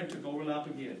on there, and took overlap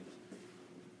again.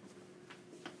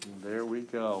 And there we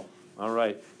go. All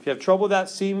right. If you have trouble with that,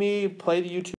 see me, play the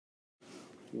YouTube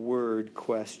word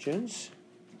questions.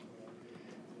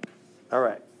 All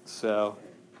right. So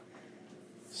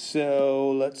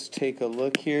let's take a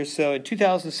look here. So in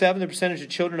 2007, the percentage of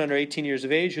children under 18 years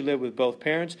of age who live with both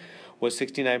parents was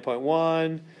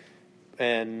 69.1%.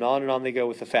 And on they go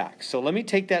with the facts. So let me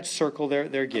take that circle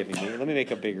they're giving me. Let me make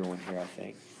a bigger one here, I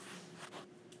think.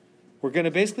 We're going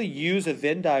to basically use a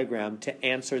Venn diagram to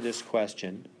answer this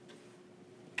question.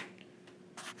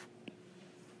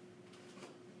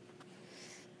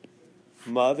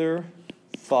 Mother,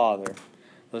 father.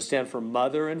 Let's stand for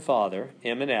mother and father,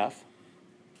 M and F.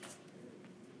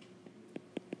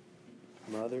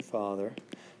 Mother, father.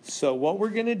 So what we're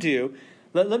going to do...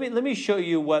 Let me show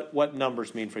you what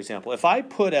numbers mean, for example. If I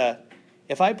put a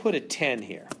 10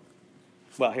 here,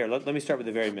 well, here, let me start with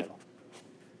the very middle.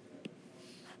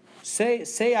 Let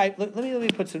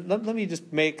me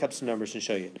just make up some numbers and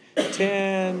show you.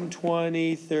 10,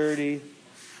 20, 30,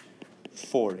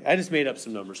 40. I just made up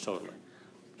some numbers totally.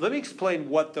 Let me explain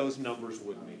what those numbers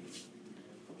would mean.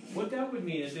 What that would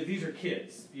mean is if these are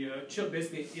kids,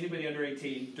 basically anybody under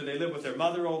 18, do they live with their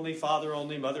mother only, father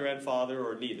only, mother and father,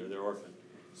 or neither? They're orphan.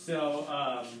 So,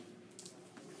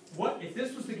 if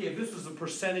this was the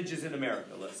percentages in America,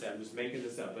 let's say, I'm just making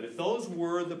this up, but if those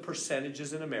were the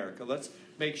percentages in America, let's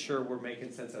make sure we're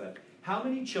making sense of that. How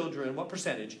many children, what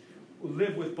percentage,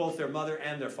 live with both their mother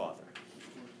and their father?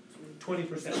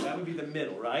 20%. That would be the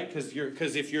middle, right?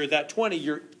 Because if you're that 20,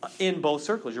 you're in both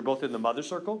circles. You're both in the mother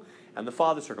circle and the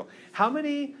father circle. How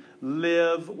many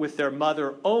live with their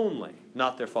mother only,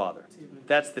 not their father?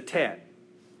 That's the 10.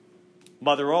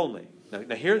 Mother only.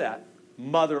 Now hear that.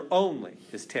 Mother only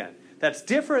is 10. That's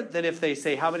different than if they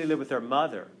say how many live with their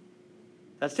mother.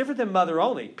 That's different than mother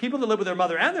only. People that live with their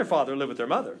mother and their father live with their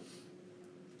mother.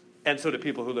 And so do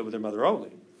people who live with their mother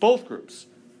only. Both groups.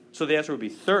 So the answer would be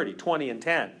 30, 20, and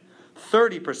 10.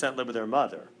 30% live with their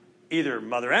mother. Either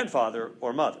mother and father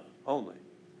or mother only.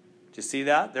 Do you see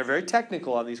that? They're very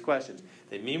technical on these questions.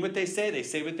 They mean what they say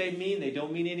what they mean, they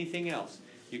don't mean anything else.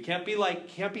 You can't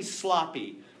be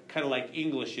sloppy, kind of like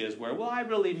English is, where, well, I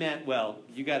really meant, well,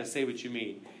 you got to say what you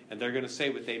mean. And they're going to say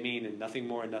what they mean and nothing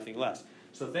more and nothing less.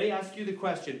 So if they ask you the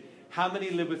question, how many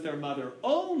live with their mother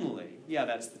only? Yeah,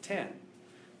 that's the 10.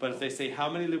 But if they say, how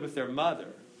many live with their mother?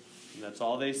 And that's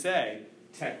all they say.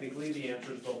 Technically, the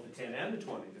answer is both the 10 and the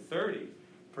 20. The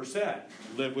 30%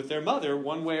 live with their mother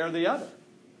one way or the other.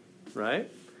 right?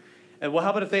 And well, how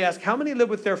about if they ask, how many live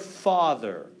with their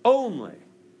father only?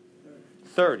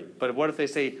 30. But what if they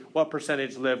say, what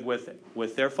percentage live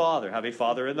with their father, have a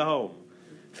father in the home?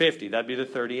 50. That'd be the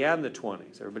 30 and the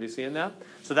 20s. Everybody seeing that?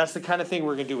 So that's the kind of thing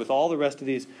we're going to do with all the rest of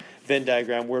these Venn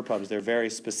diagram word problems. They're very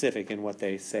specific in what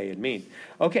they say and mean.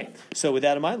 Okay, so with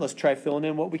that in mind, let's try filling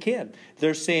in what we can.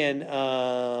 They're saying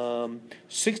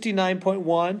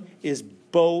 69.1 is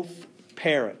both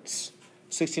parents.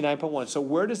 69.1. So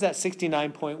where does that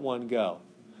 69.1 go?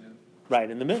 Right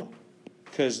in the middle.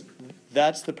 Because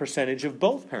that's the percentage of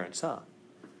both parents, huh?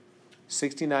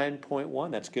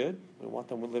 69.1, that's good. We want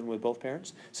them living with both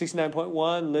parents.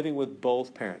 69.1, living with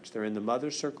both parents. They're in the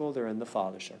mother circle, they're in the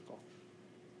father circle.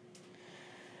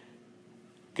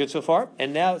 Good so far?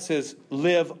 And now it says,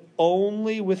 live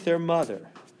only with their mother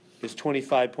is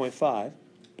 25.5.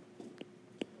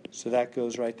 So that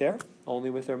goes right there, only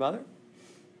with their mother.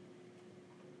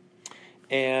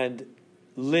 And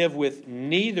live with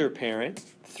neither parent,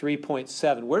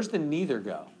 3.7. Where's the neither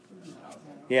go?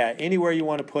 Yeah, anywhere you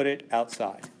want to put it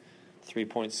outside.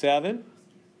 3.7.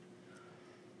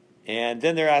 And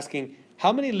then they're asking,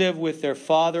 how many live with their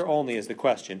father only is the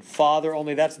question. Father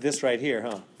only, that's this right here,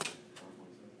 huh?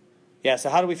 Yeah, so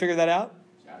how do we figure that out?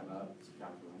 Add them up,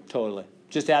 subtract from 100. Totally.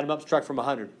 Just add them up, subtract from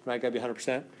 100. Right, got to be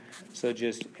 100%. So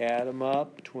just add them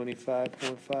up,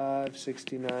 25.5,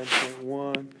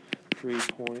 69.1,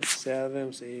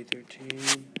 3.7, say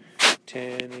 13,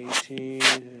 10, 18,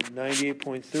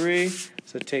 98.3.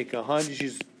 So take 100, just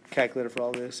use a calculator for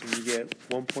all this, and you get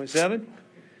 1.7.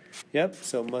 Yep,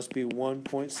 so it must be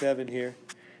 1.7 here.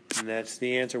 And that's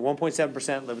the answer.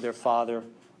 1.7% live with their father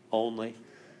only.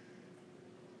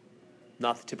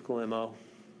 Not the typical MO.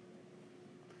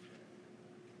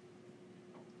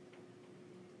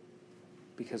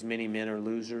 Because many men are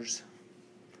losers.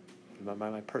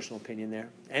 My personal opinion there.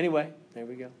 Anyway, there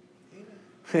we go.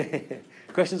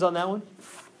 Questions on that one?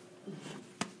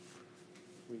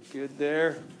 We good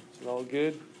there? Is it all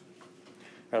good? All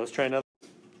right, let's try another.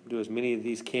 Do as many of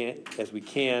these as we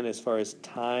can as far as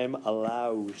time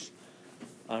allows.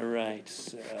 All right,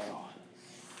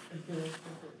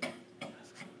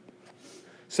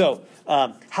 so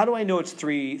how do I know it's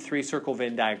three circle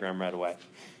Venn diagram right away?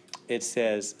 It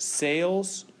says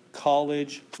sales,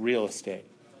 college, real estate.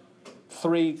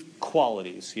 3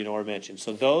 qualities, are mentioned.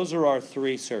 So those are our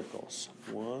 3 circles.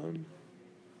 1.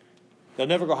 They'll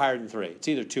never go higher than 3. It's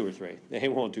either 2 or 3. They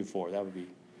won't do 4. That would be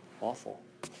awful.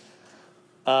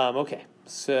 Okay,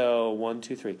 so 1,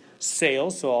 2, 3.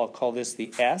 Sales, so I'll call this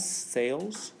the S,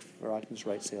 sales. Or I can just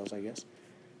write sales, I guess.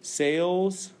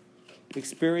 Sales,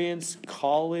 experience,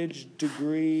 college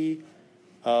degree,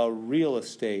 real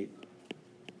estate.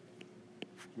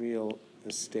 Real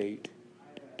estate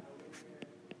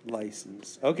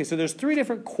license. Okay, so there's 3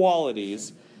 different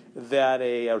qualities that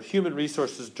a human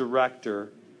resources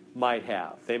director might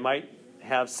have. They might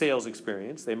have sales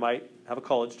experience. They might have a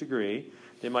college degree.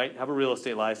 They might have a real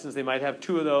estate license. They might have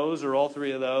 2 of those or all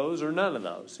 3 of those or none of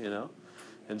those,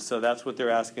 And so that's what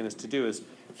they're asking us to do is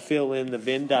fill in the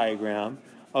Venn diagram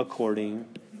according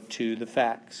to the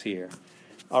facts here.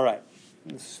 All right,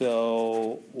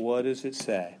 so what does it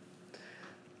say?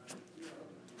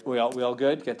 We all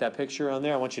good? Get that picture on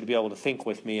there? I want you to be able to think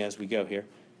with me as we go here.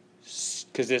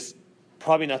 Because it's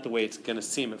probably not the way it's going to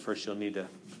seem at first. You'll need to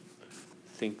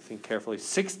think carefully.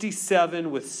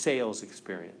 67 with sales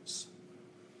experience.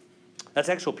 That's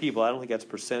actual people. I don't think that's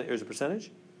percent. There's a percentage?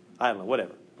 I don't know.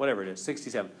 Whatever it is.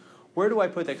 67. Where do I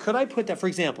put that? Could I put that, for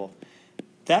example,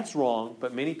 that's wrong,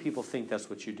 but many people think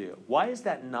that's what you do. Why is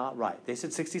that not right? They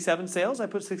said 67 sales. I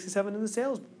put 67 in the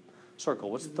sales circle.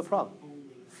 What's the problem?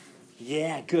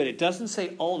 Yeah, good. It doesn't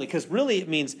say only, because really it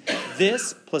means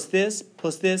this plus this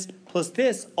plus this plus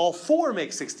this, all 4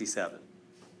 make 67.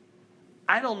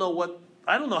 I don't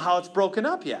know how it's broken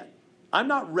up yet. I'm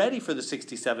not ready for the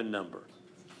 67 number.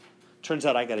 Turns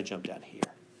out I got to jump down here.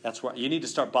 That's why you need to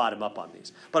start bottom up on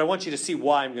these. But I want you to see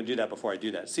why I'm going to do that before I do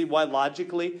that. See why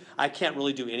logically I can't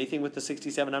really do anything with the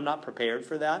 67. I'm not prepared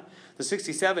for that. The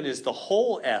 67 is the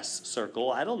whole S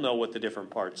circle. I don't know what the different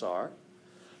parts are.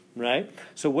 Right?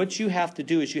 So what you have to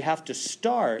do is you have to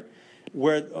start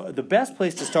where the best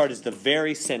place to start is the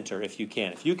very center if you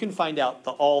can. If you can find out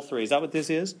the all 3. Is that what this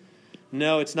is?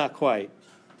 No, it's not quite.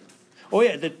 Oh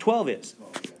yeah, the 12 is.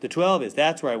 The 12 is.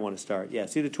 That's where I want to start. Yeah,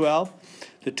 see the 12?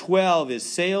 The 12 is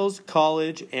sales,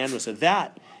 college, and so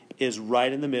that is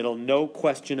right in the middle. No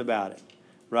question about it.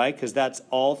 Right? Because that's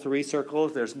all 3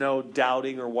 circles. There's no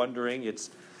doubting or wondering.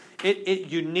 It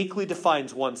uniquely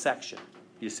defines one section,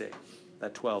 you see.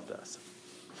 That 12 does.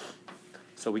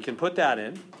 So we can put that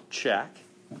in. Check.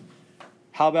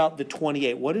 How about the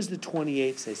 28? What does the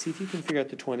 28 say? See if you can figure out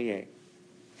the 28.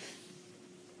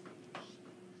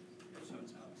 So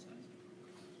it's outside.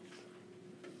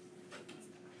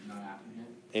 Not applicant?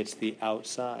 It's the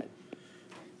outside.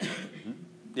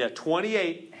 Yeah,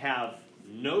 28 have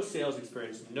no sales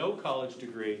experience, no college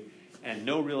degree, and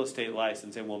no real estate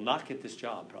license, and will not get this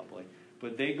job probably.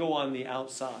 But they go on the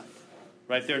outside,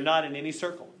 right? They're not in any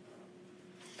circle.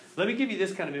 Let me give you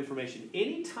this kind of information.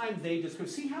 Anytime they describe,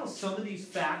 see how some of these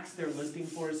facts they're listing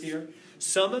for us here?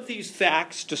 Some of these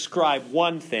facts describe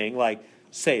one thing, like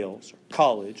sales, or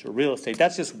college, or real estate.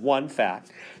 That's just one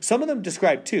fact. Some of them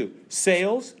describe two,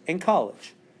 sales and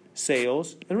college.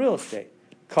 Sales and real estate.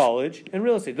 College and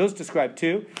real estate. Those describe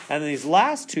two. And then these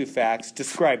last two facts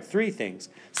describe three things.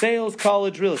 Sales,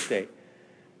 college, real estate.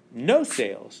 No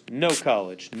sales, no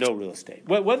college, no real estate.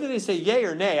 Whether they say yay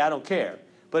or nay, I don't care.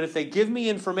 But if they give me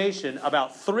information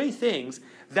about three things,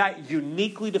 that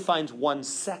uniquely defines one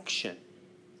section.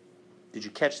 Did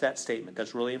you catch that statement?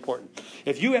 That's really important.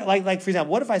 If you, like for example,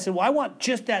 what if I said, well, I want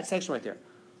just that section right there.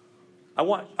 I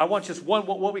want just one,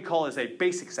 what we call as a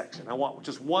basic section. I want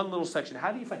just one little section.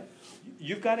 How do you find it?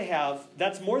 You've got to have,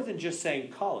 that's more than just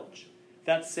saying college.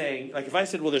 That's saying, like if I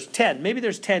said, well, there's 10, maybe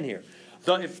there's 10 here.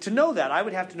 So to know that, I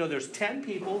would have to know there's 10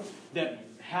 people that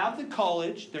have the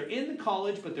college, they're in the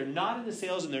college, but they're not in the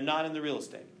sales and they're not in the real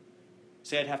estate.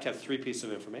 See, I'd have to have three pieces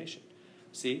of information.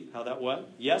 See how that was?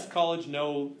 Yes, college,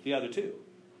 no, the other two.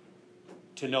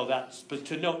 To know that, but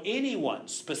to know anyone,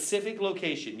 specific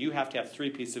location, you have to have three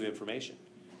pieces of information.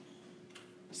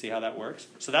 See how that works?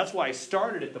 So that's why I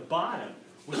started at the bottom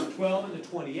with the 12 and the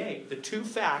 28, the two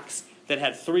facts that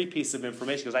had three pieces of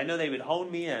information, because I know they would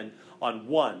hone me in on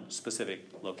one specific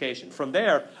location. From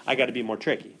there, I got to be more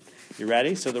tricky. You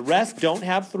ready? So the rest don't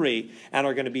have three and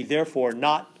are going to be, therefore,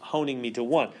 not honing me to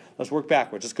one. Let's work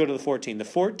backwards. Let's go to the 14. The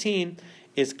 14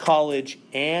 is college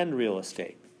and real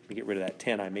estate. Let me get rid of that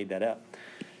 10. I made that up.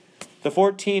 The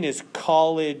 14 is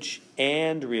college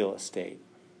and real estate.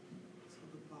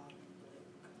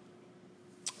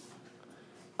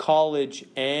 College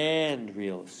and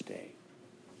real estate.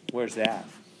 Where's that?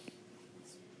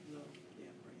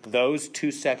 Those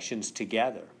two sections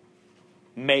together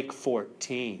make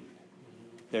 14.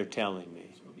 They're telling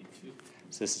me.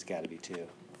 So this has got to be 2.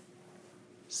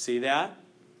 See that?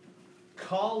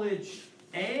 College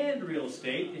and real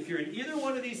estate. If you're in either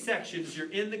one of these sections, you're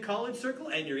in the college circle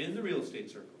and you're in the real estate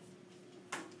circle.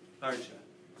 Aren't you?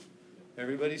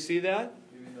 Everybody see that?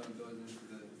 Even though it goes into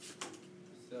the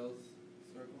sales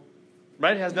circle?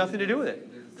 Right? It has nothing to do with it.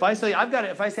 If I say I've got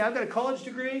a college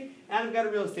degree and I've got a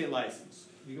real estate license,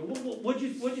 you go, well, what'd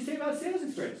you say about sales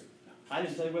experience? I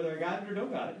didn't tell you whether I got it or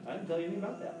don't got it. I didn't tell you anything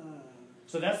about that.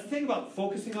 So that's the thing about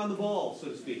focusing on the ball, so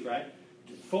to speak, right?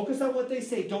 Focus on what they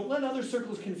say. Don't let other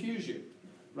circles confuse you,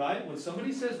 right? When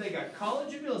somebody says they got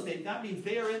college and real estate, that means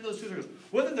they are in those two circles.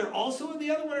 Whether they're also in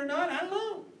the other one or not, I don't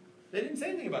know. They didn't say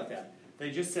anything about that.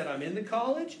 They just said, I'm in the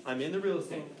college, I'm in the real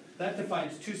estate. That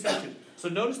defines two sections. So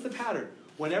notice the pattern.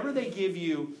 Whenever they give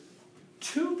you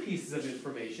two pieces of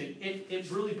information, it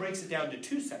really breaks it down to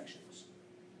two sections.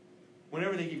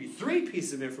 Whenever they give you three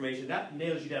pieces of information, that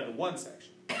nails you down to one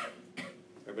section.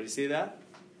 Everybody see that?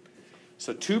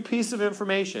 So two pieces of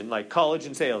information, like college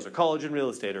and sales, or college and real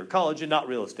estate, or college and not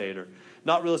real estate, or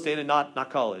not real estate and not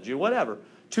college, or whatever.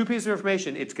 Two pieces of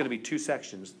information, it's going to be two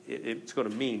sections. It's going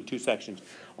to mean two sections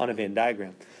on a Venn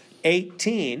diagram.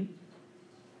 18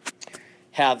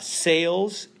 have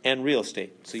sales and real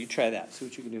estate. So you try that. See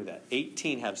what you can do with that.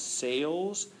 18 have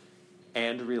sales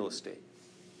and real estate.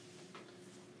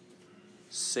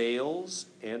 Sales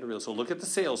and real estate. So look at the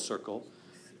sales circle.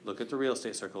 Look at the real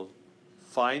estate circle.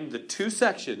 Find the two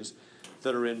sections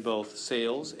that are in both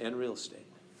sales and real estate.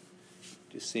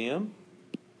 Do you see them?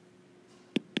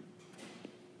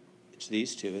 It's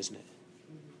these two, isn't it?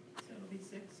 So it'll be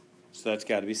 6. So that's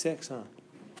got to be 6, huh?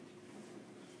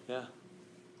 Yeah.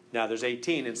 Now there's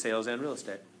 18 in sales and real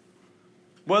estate.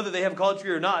 Whether they have a college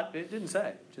degree or not, it didn't say.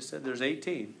 It just said there's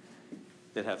 18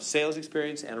 that have sales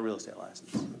experience and a real estate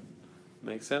license.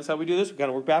 Makes sense how we do this? We've got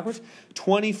to work backwards.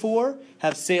 24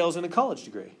 have sales and a college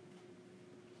degree.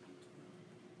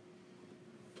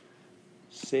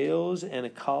 Sales and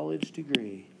a college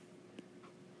degree.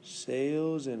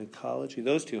 Sales and a college degree.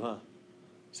 Those two, huh?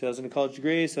 Sales and a college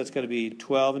degree, so that's going to be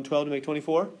 12 and 12 to make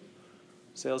 24.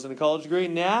 Sales and a college degree.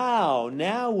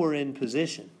 Now we're in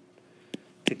position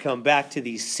to come back to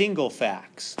these single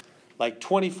facts. Like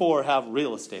 24 have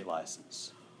real estate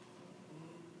license.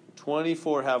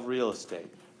 24 have real estate.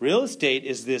 Real estate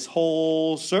is this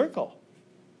whole circle.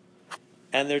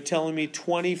 And they're telling me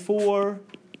 24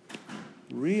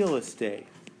 real estate.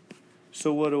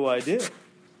 So what do I do?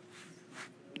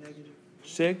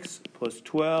 6 plus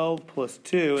 12 plus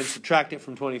 2, and subtract it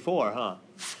from 24, huh?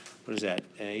 What is that,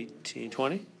 18,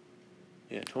 20?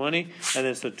 Yeah, 20. And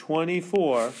then so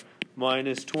 24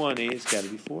 minus 20, it's got to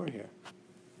be 4 here.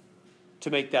 To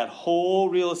make that whole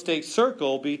real estate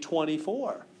circle be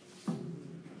 24. Do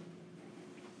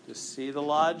you see the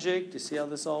logic? Do you see how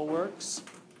this all works?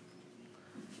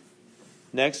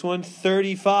 Next one,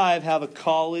 35 have a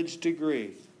college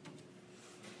degree.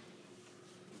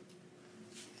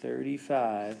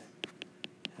 35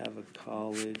 have a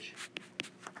college.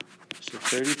 So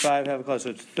 35 have a college. So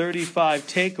it's 35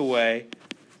 take away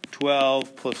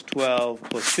 12 plus 12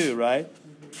 plus 2, right?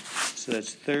 So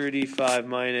that's 35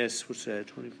 minus, what's that,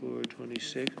 24,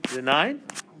 26. Is it 9?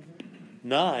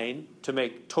 9 to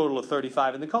make total of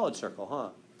 35 in the college circle, huh?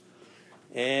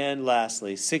 And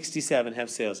lastly, 67 have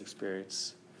sales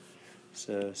experience.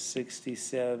 So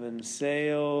 67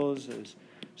 sales is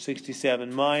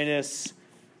 67 minus,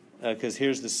 because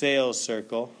here's the sales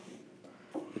circle,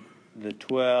 the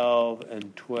 12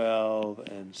 and 12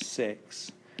 and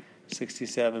 6.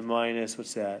 67 minus,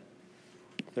 what's that,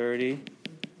 30,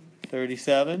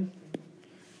 37?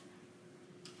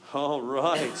 All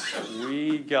right,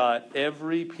 we got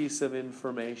every piece of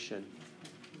information.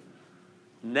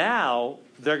 Now,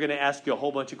 they're going to ask you a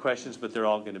whole bunch of questions, but they're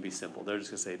all going to be simple. They're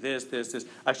just going to say this, this, this.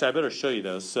 Actually, I better show you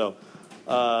those. So,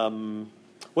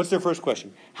 what's their first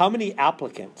question? How many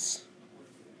applicants?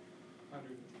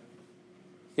 110.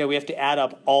 Yeah, we have to add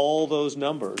up all those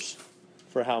numbers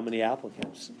for how many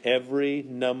applicants. Every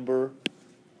number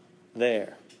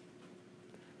there.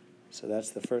 So that's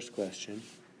the first question.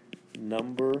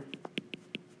 Number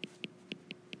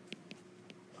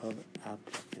of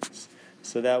applicants.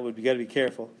 So that would, you got to be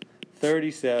careful.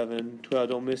 37, 12,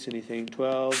 don't miss anything.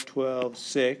 12, 12,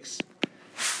 6.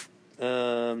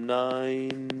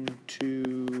 9,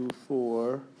 2,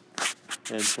 4,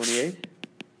 and 28.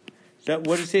 Is that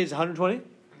what did it say? Is 120?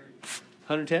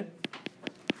 110?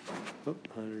 Oh,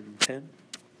 110.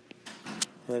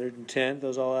 110.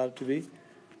 Those all add up to be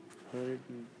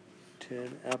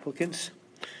 110 applicants.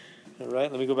 All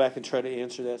right, let me go back and try to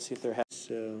answer that, see if there has.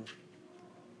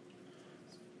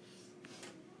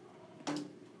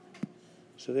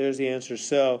 So there's the answer.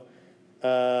 So,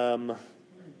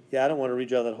 yeah, I don't want to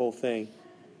redraw that whole thing.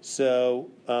 So,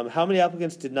 how many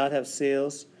applicants did not have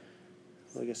sales?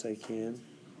 Well, I guess I can.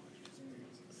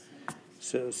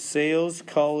 So, sales,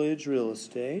 college, real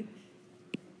estate.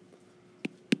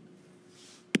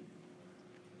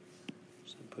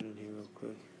 So, put in here real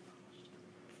quick.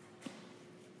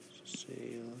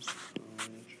 Sales,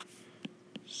 college.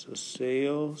 So,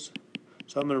 sales.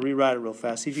 So I'm going to rewrite it real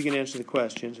fast. See if you can answer the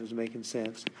questions. It's making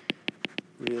sense.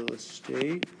 Real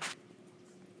estate.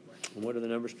 And what are the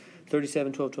numbers?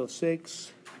 37, 12, 12,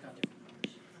 6.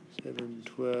 7,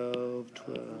 12,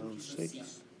 12,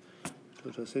 6.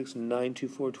 12, 12, 6. 9, 2,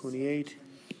 4, 28.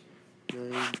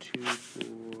 9, 2, 4,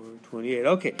 28.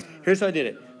 Okay, here's how I did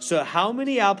it. So how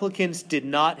many applicants did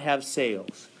not have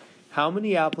sales? How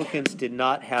many applicants did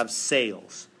not have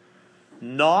sales?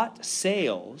 Not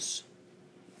sales.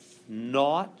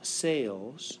 Not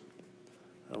sales.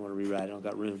 I don't want to rewrite it. I don't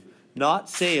got room. Not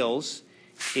sales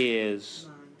is,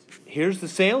 here's the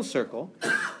sales circle.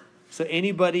 So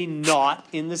anybody not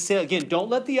in the sale. Again, don't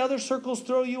let the other circles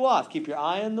throw you off. Keep your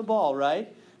eye on the ball,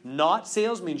 right? Not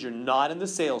sales means you're not in the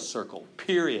sales circle,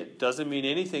 period. Doesn't mean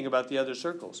anything about the other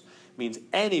circles. It means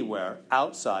anywhere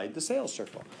outside the sales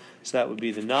circle. So that would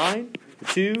be the 9, the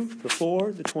 2, the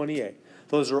 4, the 28.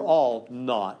 Those are all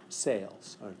not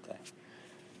sales, aren't they?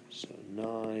 So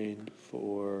 9,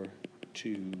 4,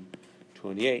 2,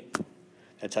 28.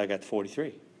 That's how I got the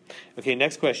 43. Okay,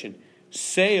 next question.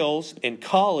 Sales in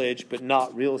college, but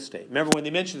not real estate. Remember when they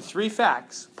mentioned 3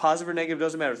 facts, positive or negative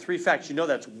doesn't matter. 3 facts, you know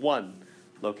that's one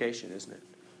location, isn't it?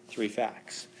 3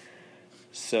 facts.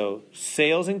 So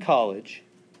sales in college,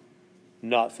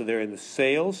 not, so they're in the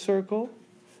sales circle,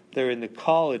 they're in the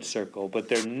college circle, but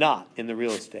they're not in the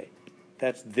real estate.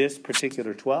 That's this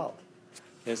particular 12,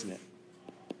 isn't it?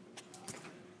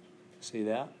 See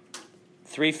that?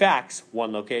 3 facts,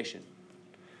 1 location.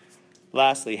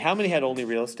 Lastly, how many had only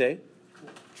real estate?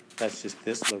 That's just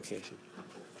this location.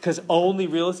 Because only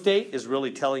real estate is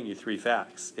really telling you 3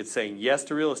 facts. It's saying yes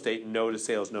to real estate, no to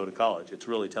sales, no to college. It's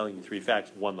really telling you 3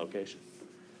 facts, 1 location.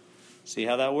 See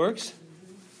how that works?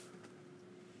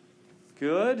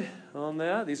 Good on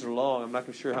that. These are long. I'm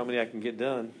not sure how many I can get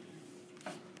done.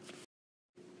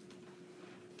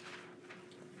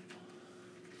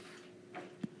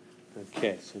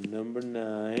 Okay, so number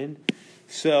 9.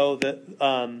 So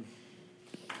the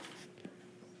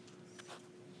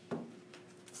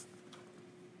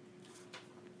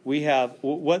we have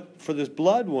what for this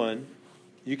blood one.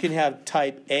 You can have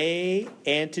type A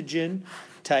antigen,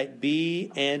 type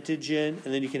B antigen,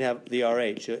 and then you can have the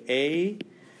RH. So A,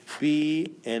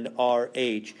 B, and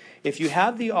RH. If you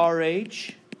have the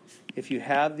RH,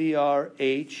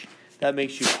 that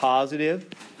makes you positive.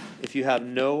 If you have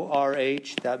no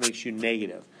RH, that makes you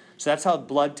negative. So that's how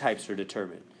blood types are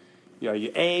determined. Are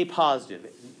you A positive,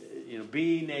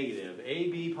 B negative,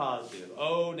 AB positive,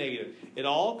 O negative. It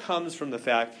all comes from the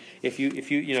fact if you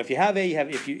have A,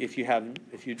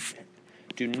 if you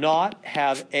do not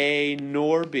have A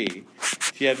nor B,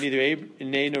 if you have neither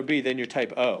A nor B, then you're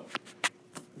type O.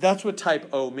 That's what type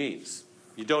O means.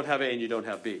 You don't have A and you don't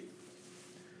have B.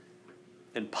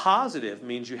 And positive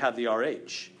means you have the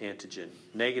RH antigen.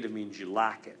 Negative means you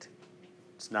lack it.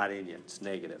 It's not in you, it's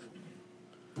negative.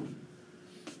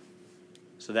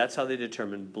 So that's how they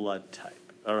determine blood type.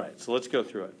 All right, so let's go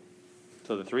through it.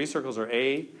 So the three circles are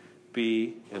A,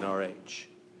 B, and RH.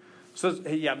 So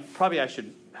yeah, probably I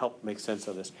should help make sense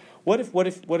of this. What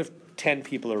if 10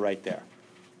 people are right there?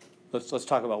 Let's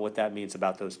talk about what that means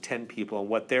about those 10 people and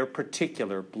what their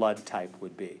particular blood type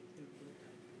would be.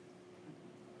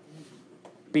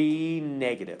 B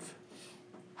negative.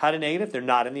 How to negative? They're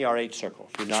not in the RH circle.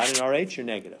 If you're not in RH, you're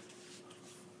negative.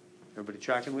 Everybody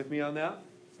tracking with me on that?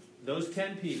 Those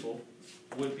 10 people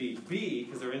would be B,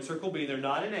 because they're in circle B. They're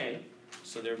not in A,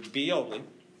 so they're B only.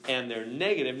 And they're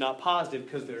negative, not positive,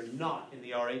 because they're not in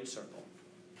the RH circle.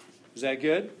 Is that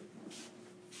good?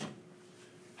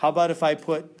 How about if I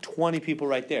put 20 people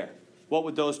right there? What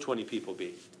would those 20 people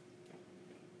be?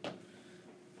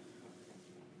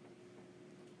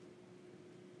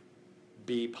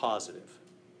 B positive,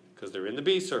 because they're in the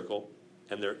B circle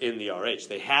and they're in the RH.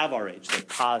 They have RH, they're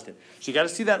positive. So you got to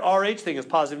see that RH thing as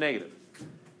positive, negative.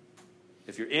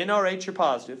 If you're in RH, you're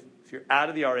positive. If you're out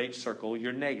of the RH circle,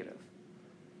 you're negative.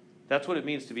 That's what it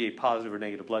means to be a positive or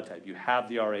negative blood type. You have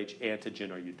the RH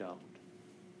antigen or you don't.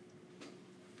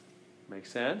 Make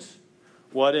sense?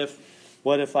 What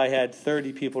if I had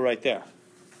 30 people right there?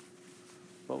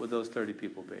 What would those 30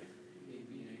 people be?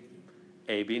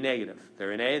 A, B negative.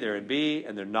 They're in A, they're in B,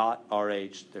 and they're not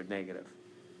RH, they're negative.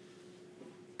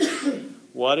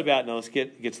 What about, now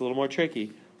it gets a little more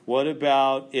tricky. What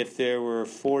about if there were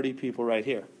 40 people right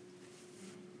here?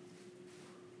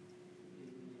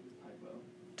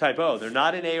 Type O. They're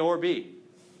not in A or B.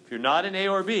 If you're not in A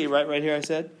or B, right here I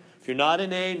said, if you're not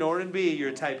in A nor in B, you're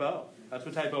a type O. That's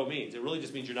what type O means. It really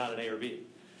just means you're not in A or B.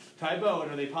 Type O,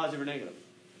 and are they positive or negative?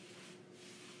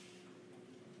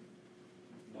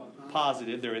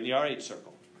 Positive, they're in the RH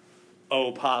circle.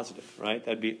 O positive, right?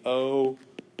 That'd be O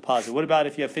positive. What about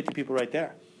if you have 50 people right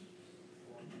there?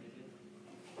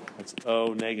 That's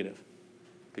O negative.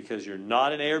 Because you're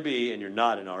not in A or B and you're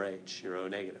not in RH. You're O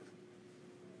negative.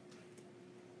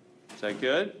 Is that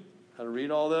good? How to read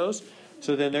all those?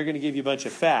 So then they're going to give you a bunch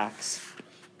of facts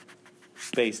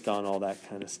based on all that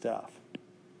kind of stuff.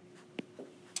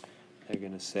 They're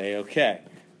going to say, okay,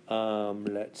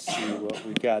 let's see what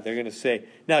we got. They're going to say,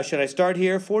 now, should I start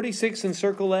here? 46 in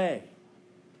circle A.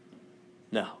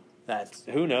 No, that's,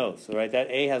 who knows, right? That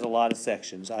A has a lot of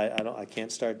sections. I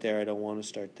can't start there. I don't want to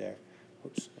start there.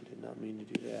 Oops, I did not mean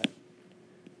to do that.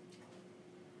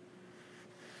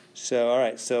 So, all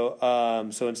right, so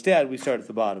instead we start at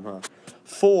the bottom, huh?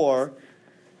 4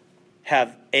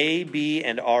 have A, B,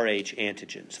 and RH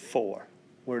antigens. 4.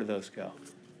 Where do those go?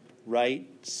 Right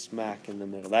smack in the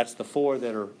middle. That's the 4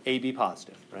 that are AB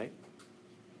positive, right?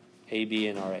 AB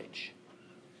and RH.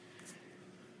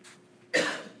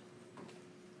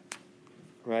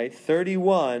 Right?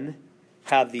 31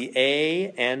 have the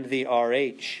A and the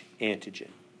RH antigen.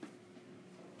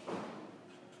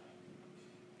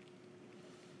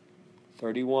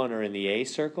 31 are in the A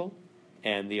circle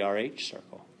and the RH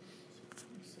circle.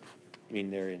 I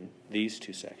mean, they're in these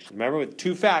two sections. Remember, with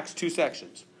 2 facts, 2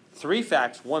 sections. 3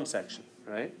 facts, 1 section,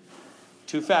 right?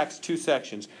 2 facts, 2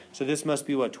 sections. So this must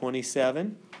be, what,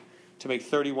 27? To make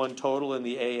 31 total in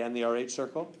the A and the RH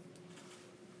circle?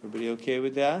 Everybody okay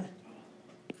with that?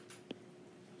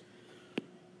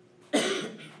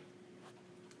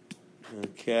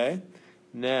 Okay.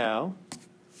 Now,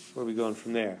 where are we going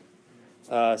from there?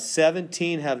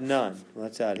 17 have none. Well,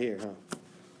 that's out here, huh?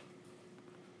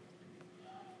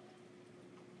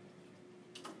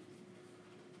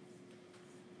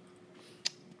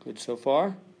 Good so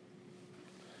far?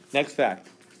 Next fact.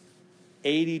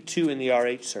 82 in the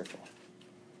RH circle.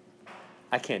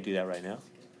 I can't do that right now.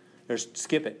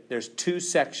 Skip it. There's 2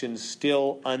 sections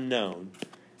still unknown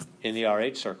in the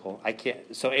RH circle. I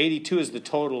can't. So 82 is the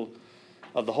total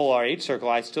of the whole RH circle.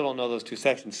 I still don't know those 2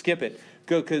 sections. Skip it.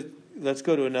 Let's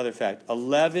go to another fact.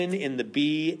 11 in the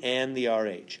B and the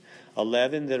RH.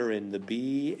 11 that are in the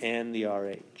B and the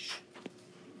RH.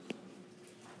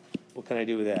 What can I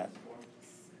do with that?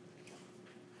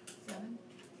 7.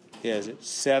 Yeah, is it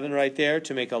 7 right there?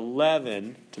 To make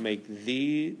 11, to make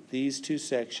these two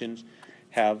sections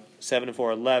have 7 and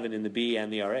 4, 11 in the B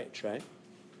and the RH, right?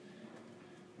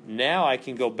 Now I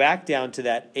can go back down to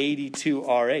that 82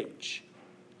 RH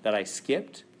that I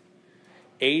skipped.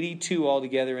 82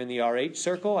 altogether in the RH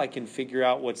circle. I can figure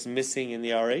out what's missing in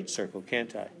the RH circle,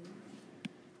 can't I?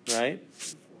 Right?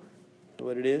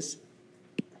 What it is?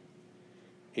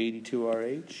 82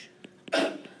 RH.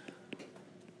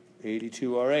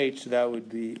 82 RH, so that would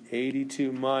be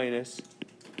 82 minus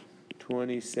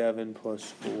 27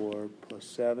 plus 4 plus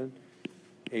 7.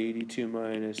 82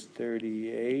 minus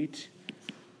 38,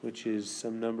 which is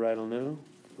some number I don't know.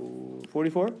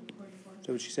 44? Is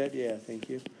that what she said? Yeah, thank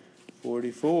you.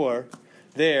 44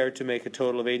 there to make a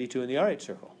total of 82 in the RH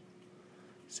circle.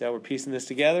 See how we're piecing this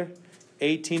together?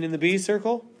 18 in the B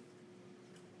circle.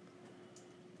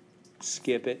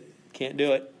 Skip it. Can't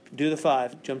do it. Do the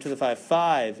 5. Jump to the 5.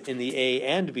 5 in the A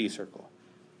and B circle.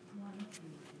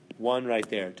 1 right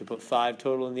there to put 5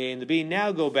 total in the A and the B.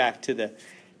 Now go back to the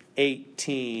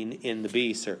 18 in the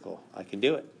B circle. I can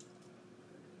do it.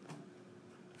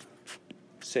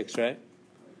 6, right?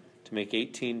 To make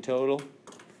 18 total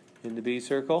in the B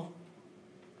circle.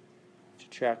 To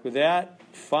track with that.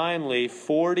 Finally,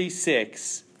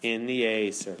 46 in the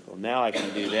A circle. Now I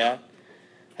can do that.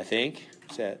 I think.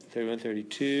 What's that? 31,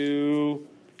 32,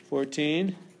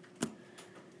 14.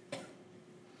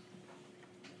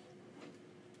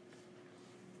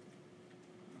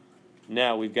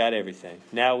 Now we've got everything.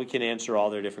 Now we can answer all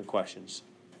their different questions.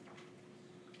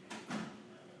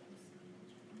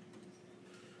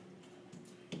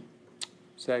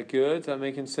 Is that good? Is that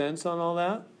making sense on all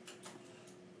that?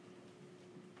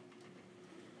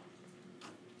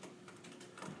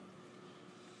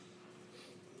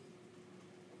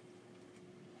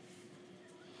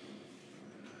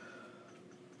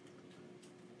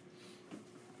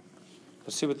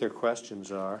 Let's see what their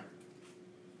questions are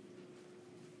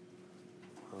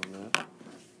on that.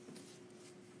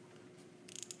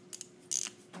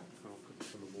 I'll put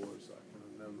this on the board so I can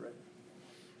remember it.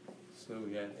 So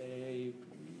we got A,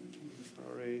 B,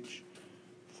 RH,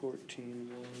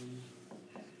 14,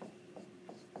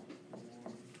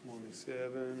 1,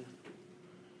 27,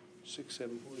 6,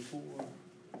 7, 44,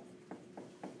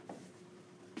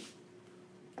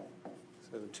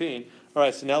 17. All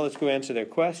right, so now let's go answer their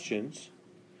questions.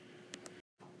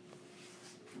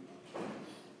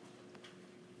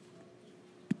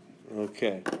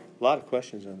 Okay, a lot of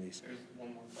questions on these. There's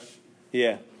one more question.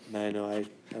 Yeah, I know, I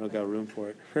don't got room for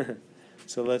it.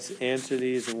 So let's answer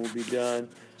these and we'll be done.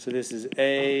 So this is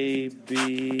A,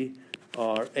 B,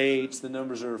 R, H. The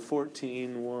numbers are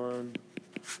 14, 1,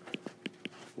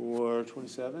 4,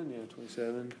 27. Yeah,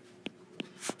 27.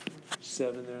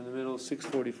 7 there in the middle,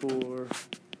 644.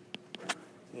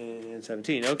 And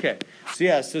 17. Okay. So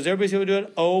yeah, so does everybody see what we're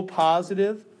doing? O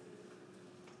positive.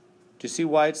 Do you see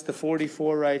why it's the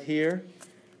 44 right here?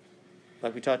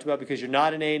 Like we talked about, because you're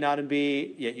not in A, not in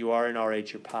B, yet you are in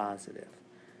RH, you're positive.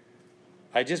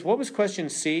 What was question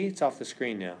C? It's off the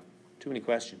screen now. Too many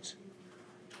questions.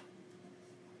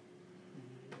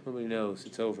 Nobody knows.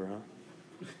 It's over,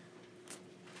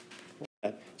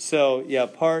 huh? So, yeah,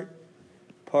 part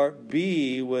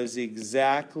B was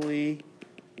exactly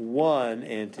 1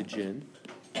 antigen.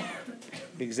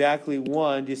 Exactly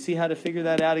 1. Do you see how to figure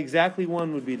that out? Exactly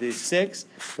 1 would be the 6,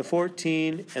 the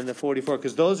 14, and the 44,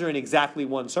 because those are in exactly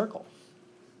 1 circle.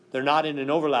 They're not in an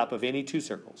overlap of any 2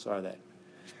 circles, are they?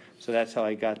 So that's how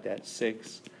I got that.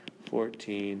 6,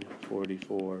 14,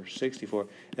 44, 64.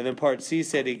 And then part C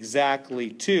said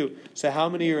exactly 2. So how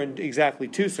many are in exactly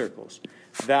 2 circles?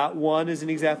 That 1 is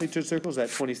in exactly 2 circles. That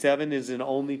 27 is in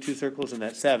only 2 circles. And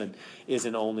that 7 is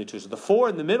in only 2 circles. The 4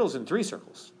 in the middle is in 3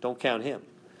 circles. Don't count him.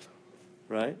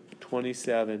 Right?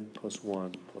 27 plus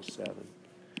 1 plus 7.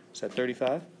 Is that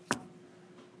 35?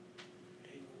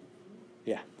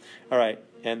 Yeah. All right.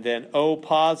 And then O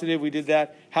positive, we did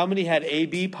that. How many had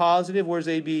AB positive? Where's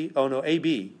AB? Oh, no,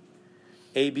 AB.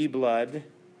 AB blood.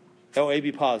 Oh,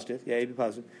 AB positive. Yeah, AB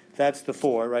positive. That's the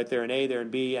 4, right? They're in A, they're in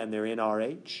B, and they're in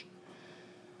RH.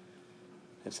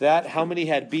 That's that. How many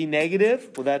had B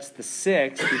negative? Well, that's the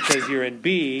 6, because you're in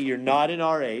B, you're not in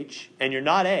RH, and you're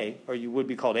not A, or you would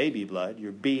be called AB blood.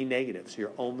 You're B negative, so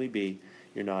you're only B.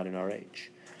 You're not in RH.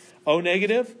 O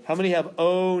negative? How many have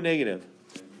O negative?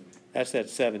 That's that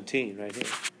 17 right here.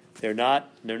 They're not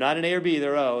in A or B,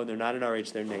 they're O, and they're not in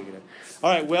RH, they're negative.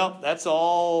 All right, well, that's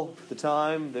all the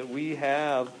time that we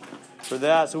have for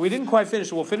that. So we didn't quite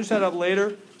finish. We'll finish that up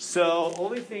later. So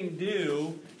only thing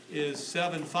due is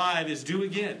 7.5 is due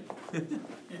again.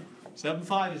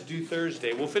 7.5 is due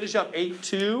Thursday. We'll finish up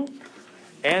 8.2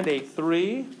 and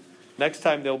 8.3. Next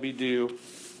time they'll be due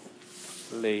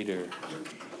later.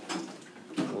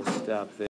 We'll stop there.